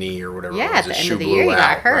 his knee or whatever. Yeah, it was, at the his end shoe of the blew year, he got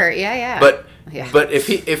out, hurt. right? Yeah. Yeah. But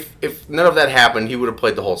if none of that happened, he would have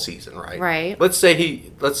played the whole season, right? Right. Let's say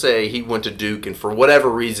he went to Duke and for whatever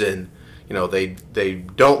reason, they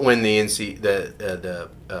don't win the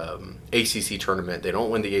ACC tournament. They don't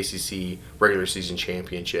win the ACC regular season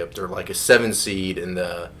championship. They're like a 7 seed in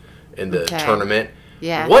the Okay. tournament.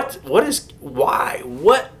 Yeah. Why?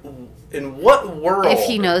 In what world? If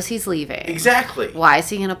he knows he's leaving. Exactly. Why is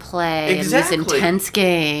he going to play Exactly. in these intense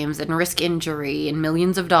games and risk injury and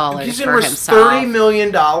millions of dollars He's for gonna risk himself? $30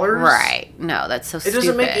 million. Right. No, that's so It stupid.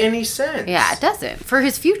 doesn't make any sense. Yeah, it doesn't. For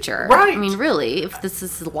his future. Right. I mean, really, if this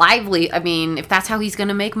is if that's how he's going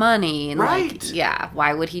to make money. And Right.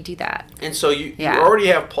 why would he do that? And so you Yeah. already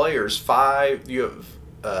have players,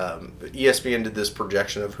 ESPN did this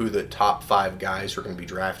projection of who the top 5 guys are going to be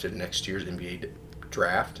drafted in next year's NBA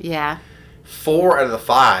draft. Yeah. 4 out of the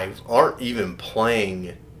 5 aren't even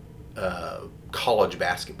playing college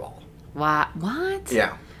basketball. What?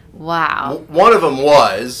 Yeah. Wow. One of them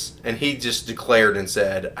was, and he just declared and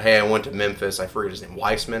said, hey, I went to Memphis. I forget his name.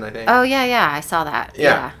 Weissman, I think. Oh, yeah. I saw that.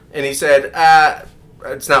 Yeah. And he said,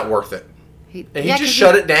 it's not worth it. And he just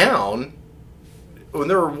shut it down when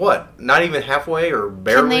they were, not even halfway or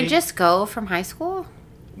barely? Can they just go from high school?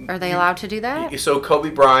 Are they allowed to do that? So Kobe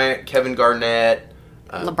Bryant, Kevin Garnett,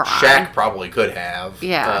 LeBron. Shaq probably could have.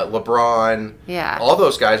 Yeah. LeBron. Yeah. All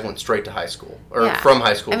those guys went straight to high school. Or Yeah. from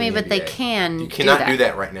high school I to mean, the but they NBA. can You cannot do do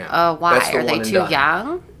that right now. Oh, why? That's the Are they one and too done.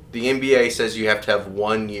 young? The NBA says you have to have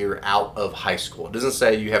 1 year out of high school. It doesn't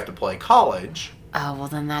say you have to play college. Oh, well,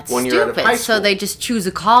 then that's 1 year out of stupid. high So school. they just choose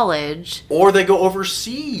a college. Or they go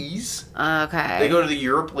overseas. Okay. They go to the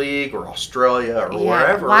Europe League or Australia or Yeah.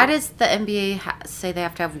 wherever. Why does the NBA say they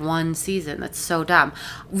have to have one season? That's so dumb.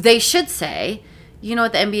 They should say, you know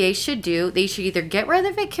what the NBA should do? They should either get rid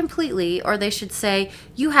of it completely or they should say,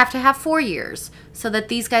 you have to have 4 years so that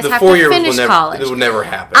these guys the have 4 to years finish college. It would never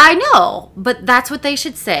happen. I know, but that's what they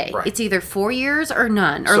should say. Right. It's either 4 years or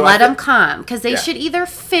none, or So I let them think- come. Because they Yeah. should either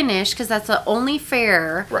finish, because that's the only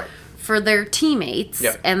fair Right. for their teammates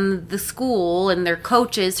Yep. and the school and their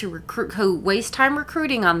coaches who waste time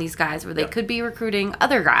recruiting on these guys where they Yep. could be recruiting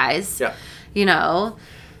other guys. Yeah. You know?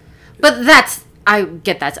 But I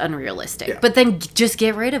get that's unrealistic. Yeah. But then just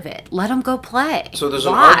get rid of it. Let them go play. So there's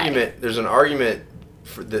Why? an argument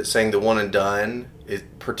for that saying the one and done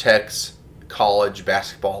it protects college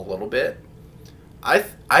basketball a little bit.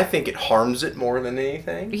 I think it harms it more than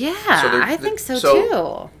anything. Yeah, So I think so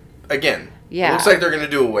too. Again, Yeah. it looks like they're going to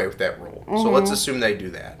do away with that rule. So Mm-hmm. let's assume they do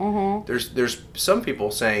that. There's some people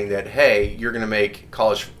saying that, hey, you're going to make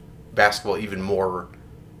college basketball even more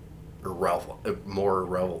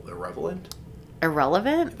irrelevant.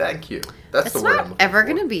 Irrelevant? Thank you. That's It's the word I'm not looking ever for.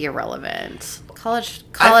 going to be irrelevant. College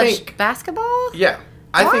think- basketball? Yeah.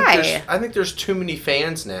 Why? I think there's too many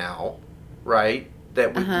fans now, right,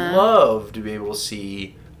 that would Uh-huh. love to be able to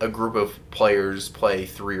see a group of players play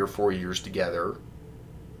 3 or 4 years together.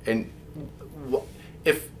 And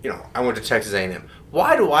if, I went to Texas A&M,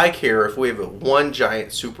 why do I care if we have one giant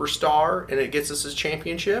superstar and it gets us a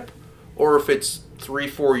championship? Or if it's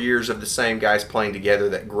 3-4 years of the same guys playing together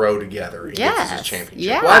that grow together and gets us a Yes. championship?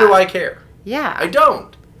 Yeah. Why do I care? Yeah. I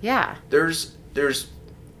don't. Yeah. There's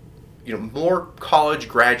more college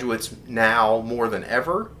graduates now more than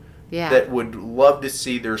ever Yeah. that would love to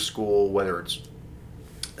see their school, whether it's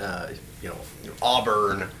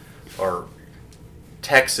Auburn or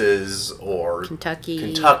Texas or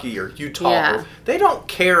Kentucky or Utah. Yeah. They don't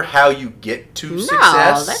care how you get to No, they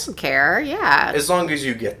success don't care. Yeah. as long as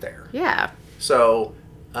you get there. Yeah. So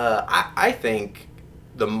I think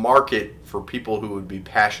the market for people who would be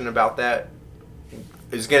passionate about that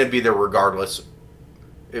is going to be there regardless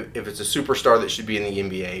if it's a superstar that should be in the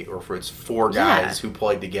NBA or if it's 4 guys who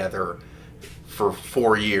played together for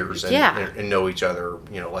 4 years and know each other,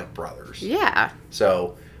 like brothers. Yeah.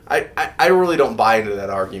 So I really don't buy into that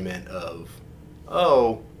argument of,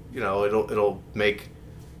 it'll make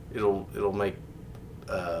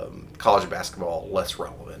college basketball less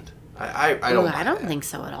relevant. I don't. I don't think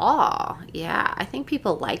so at all. Yeah, I think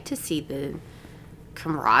people like to see the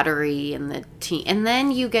camaraderie and the team, and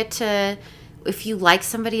then you get to if you like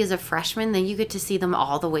somebody as a freshman, then you get to see them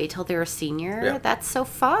all the way till they're a senior. Yeah. That's so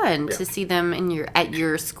fun to see them at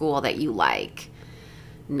your school that you like.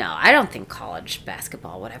 No, I don't think college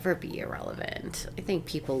basketball would ever be irrelevant. I think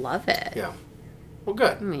people love it. Yeah. Well,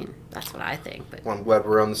 good. I mean, that's what I think. But Well, I'm glad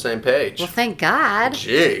we're on the same page. well, thank God.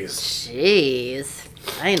 Jeez.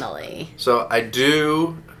 Finally. So I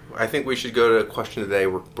think we should go to question of the day.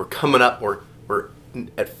 We're coming up. We're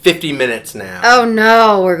at 50 minutes now. Oh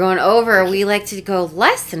no, we're going over. We like to go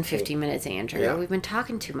less than 50 minutes, Andrew. Yeah. We've been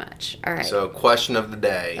talking too much. All right. So, question of the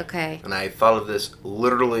day. Okay. And I thought of this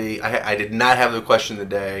literally. I did not have the question of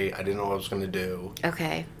the day. I didn't know what I was going to do.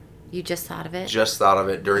 Okay. You just thought of it? Just thought of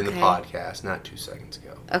it during the Okay. podcast, not 2 seconds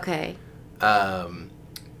ago. Okay.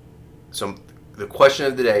 So the question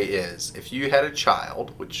of the day is: if you had a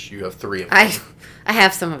child, which you have 3 of them, I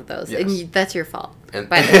have some of those, Yes. and that's your fault. and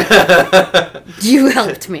By the way, you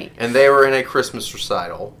helped me. and they were in a Christmas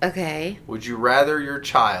recital, Okay. would you rather your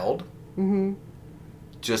child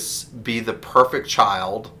just be the perfect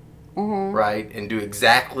child, right, and do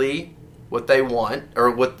exactly what they want or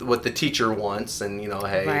what the teacher wants, and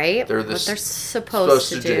hey, Right. they're What this they're supposed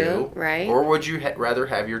to do. Right. or would you rather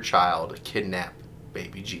have your child kidnap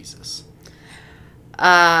baby Jesus?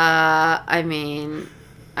 I mean,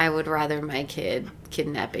 I would rather my kid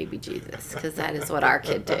kidnap baby Jesus because that is what our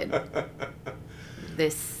kid did.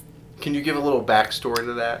 Can you give a little backstory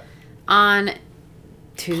to that? On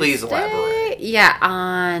Tuesday. Please elaborate.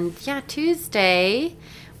 Yeah, Tuesday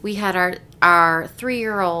we had our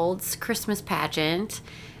 3-year-old's Christmas pageant,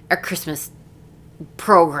 or Christmas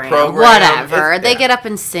program, whatever. They get up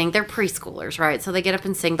and sing. They're preschoolers, right? So they get up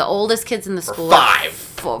and sing. The oldest kids in the school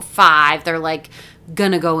are 5. They're like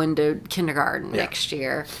gonna go into kindergarten next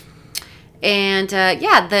year. And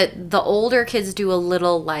the older kids do a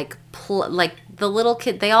little like the little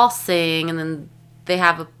kid, they all sing, and then they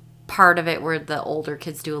have a part of it where the older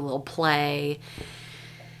kids do a little play.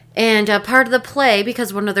 And part of the play,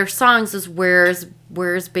 because one of their songs is Where's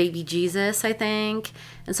Baby Jesus, I think.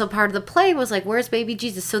 And so part of the play was like, Where's Baby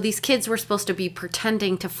Jesus? So these kids were supposed to be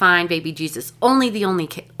pretending to find Baby Jesus. Only the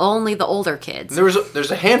older kids.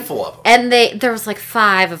 There's a handful of them. And there was like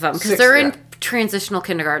 5 of them because 6, they're yeah. in transitional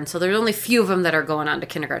kindergarten, so there's only a few of them that are going on to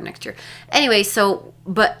kindergarten next year. Anyway, so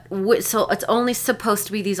it's only supposed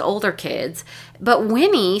to be these older kids, but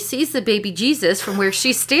Winnie sees the baby Jesus from where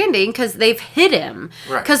she's standing because they've hid him,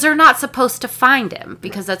 Right. because they're not supposed to find him,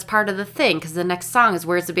 because that's part of the thing, because the next song is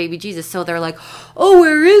Where's the Baby Jesus? So they're like, oh,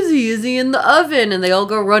 where is he? Is he in the oven? And they all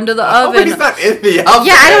go run to the oven. He's not in the oven.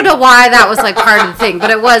 Yeah, I don't know why that was like part of the thing,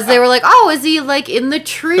 but it was. They were like, oh, is he like in the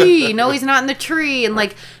tree? No, he's not in the tree. And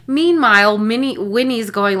like, meanwhile, Winnie's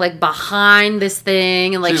going like behind this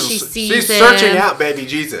thing, and like she's she's searching out baby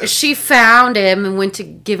Jesus. She found him and went to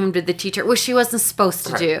give him to the teacher, which she wasn't supposed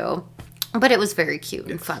to do. But it was very cute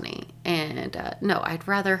and funny. And no, I'd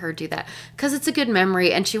rather her do that because it's a good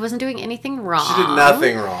memory, and she wasn't doing anything wrong. She did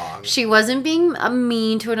nothing wrong. She wasn't being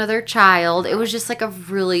mean to another child. It was just like a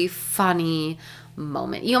really funny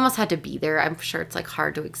moment. You almost had to be there. I'm sure it's like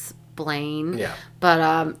hard to explain. Yeah.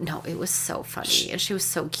 But no, it was so funny, and she was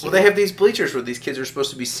so cute. Well, they have these bleachers where these kids are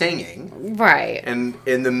supposed to be singing. Right. And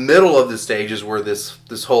in the middle of the stage is where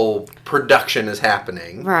this whole production is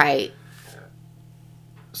happening. Right.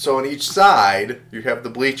 So on each side, you have the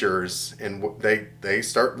bleachers, and they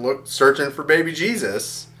start searching for baby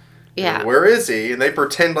Jesus. Yeah. And where is he? And they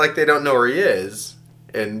pretend like they don't know where he is.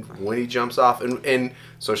 And when he jumps off, and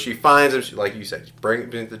so she finds him, like you said, bring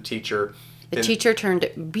him to the teacher. The teacher turned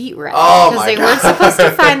beet red because they weren't supposed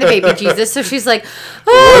to find the baby Jesus. So she's like,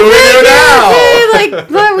 "Oh, what do we do now?" Like,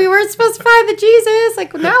 but we weren't supposed to find the Jesus.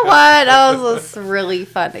 Like, now what? Oh, it was really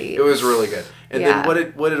funny. It was really good. And Yeah.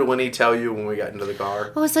 then what did Winnie tell you when we got into the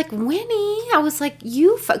car? I was like, Winnie. I was like,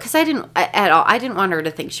 because I didn't want her to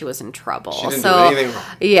think she was in trouble. She didn't do anything wrong.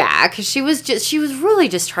 Yeah, because she was really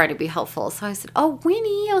just trying to be helpful. So I said, oh,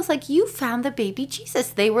 Winnie. I was like, you found the baby Jesus.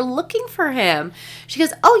 They were looking for him. She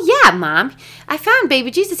goes, oh yeah, Mom. I found baby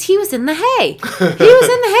Jesus. He was in the hay. He was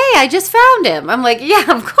in the hay. I just found him. I'm like, yeah,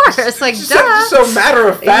 of course. Like, Just duh. so matter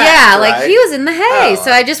of fact. Yeah, right? like he was in the hay. Oh.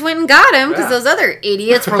 So I just went and got him because Yeah. those other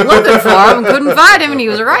idiots were looking for him and couldn't find him, and he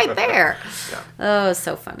was right there. Yeah. Oh, it was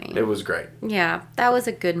so funny. It was great. Yeah, that was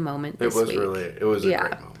a good moment this week. It was a great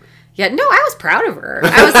moment. Yeah, no, I was proud of her.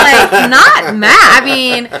 I was like, not mad. I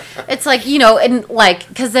mean, it's like, you know, and like,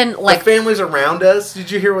 because then, like, the families around us, did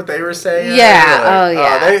you hear what they were saying? Yeah, Like, oh,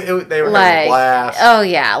 yeah. They were having like, a blast. oh,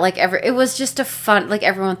 yeah. Like, it was just a fun, like,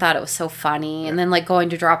 everyone thought it was so funny. And then, like, going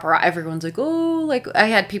to drop her off, everyone's like, oh, like, I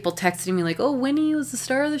had people texting me, like, oh, Winnie was the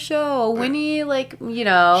star of the show. Winnie, like, you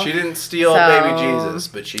know. She didn't steal baby Jesus,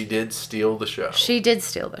 but she did steal the show. She did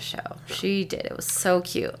steal the show. She did. It was so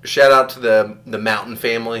cute. Shout out to the Mountain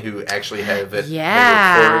family who actually have it.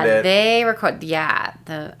 Yeah, they recorded it.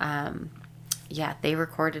 They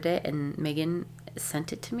recorded it, and Megan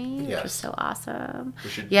sent it to me, which was so awesome. We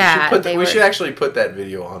should actually put that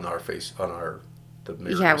video on our the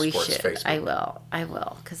Mirror Sports Facebook. I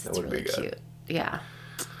will, because it's really cute. Yeah.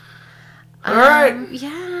 All right.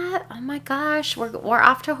 Yeah. Oh my gosh, we're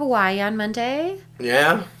off to Hawaii on Monday.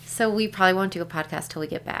 Yeah. So we probably won't do a podcast till we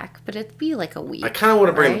get back, but it'd be like a week. I kind of want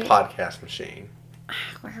to bring the podcast machine.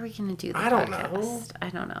 Where are we going to do the podcast? I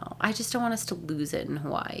don't know. I just don't want us to lose it in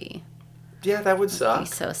Hawaii. Yeah, that would suck.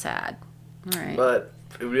 It'd be so sad. All right. But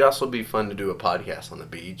it would also be fun to do a podcast on the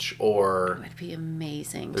beach, or... It would be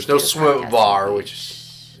amazing. There's no swim bar,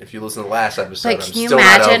 which, if you listen to the last episode, like, can you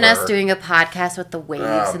imagine us doing a podcast with the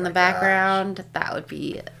waves in the background? Gosh. That would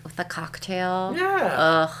be with a cocktail. Yeah.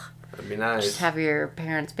 Ugh. That'd be nice. Just have your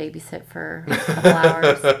parents babysit for a couple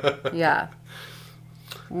hours. Yeah.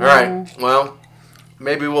 All right. Well...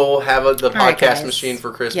 Maybe we'll have the podcast machine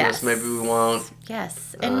for Christmas. Yes. Maybe we won't.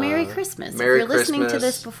 Yes. And Merry Christmas. Merry if you're listening Christmas. to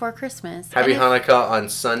this before Christmas. Happy Hanukkah on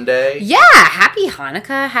Sunday. Yeah. Happy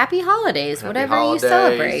Hanukkah. Happy holidays. Whatever you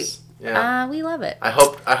celebrate. Yeah. We love it. I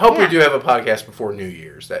hope we do have a podcast before New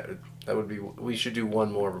Year's. That would be... We should do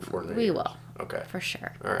one more before New Year's. We will. Okay. For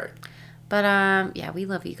sure. All right. But, yeah, we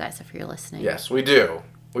love you guys if you're listening. Yes, we do.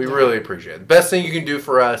 We really appreciate it. The best thing you can do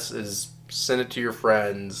for us is... send it to your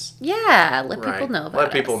friends. Yeah, let people know about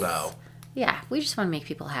Let people know. Yeah, we just want to make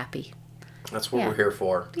people happy. That's what we're here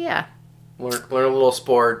for. Yeah. Learn a little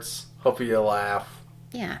sports. Hopefully you laugh.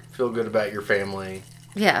 Yeah. Feel good about your family.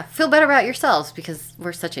 Yeah. Feel better about yourselves because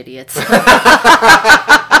we're such idiots. You're like,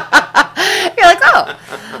 oh,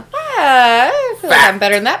 I feel like I'm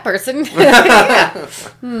better than that person. All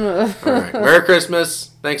right. Merry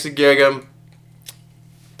Christmas. Thanks again.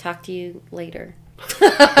 Talk to you later.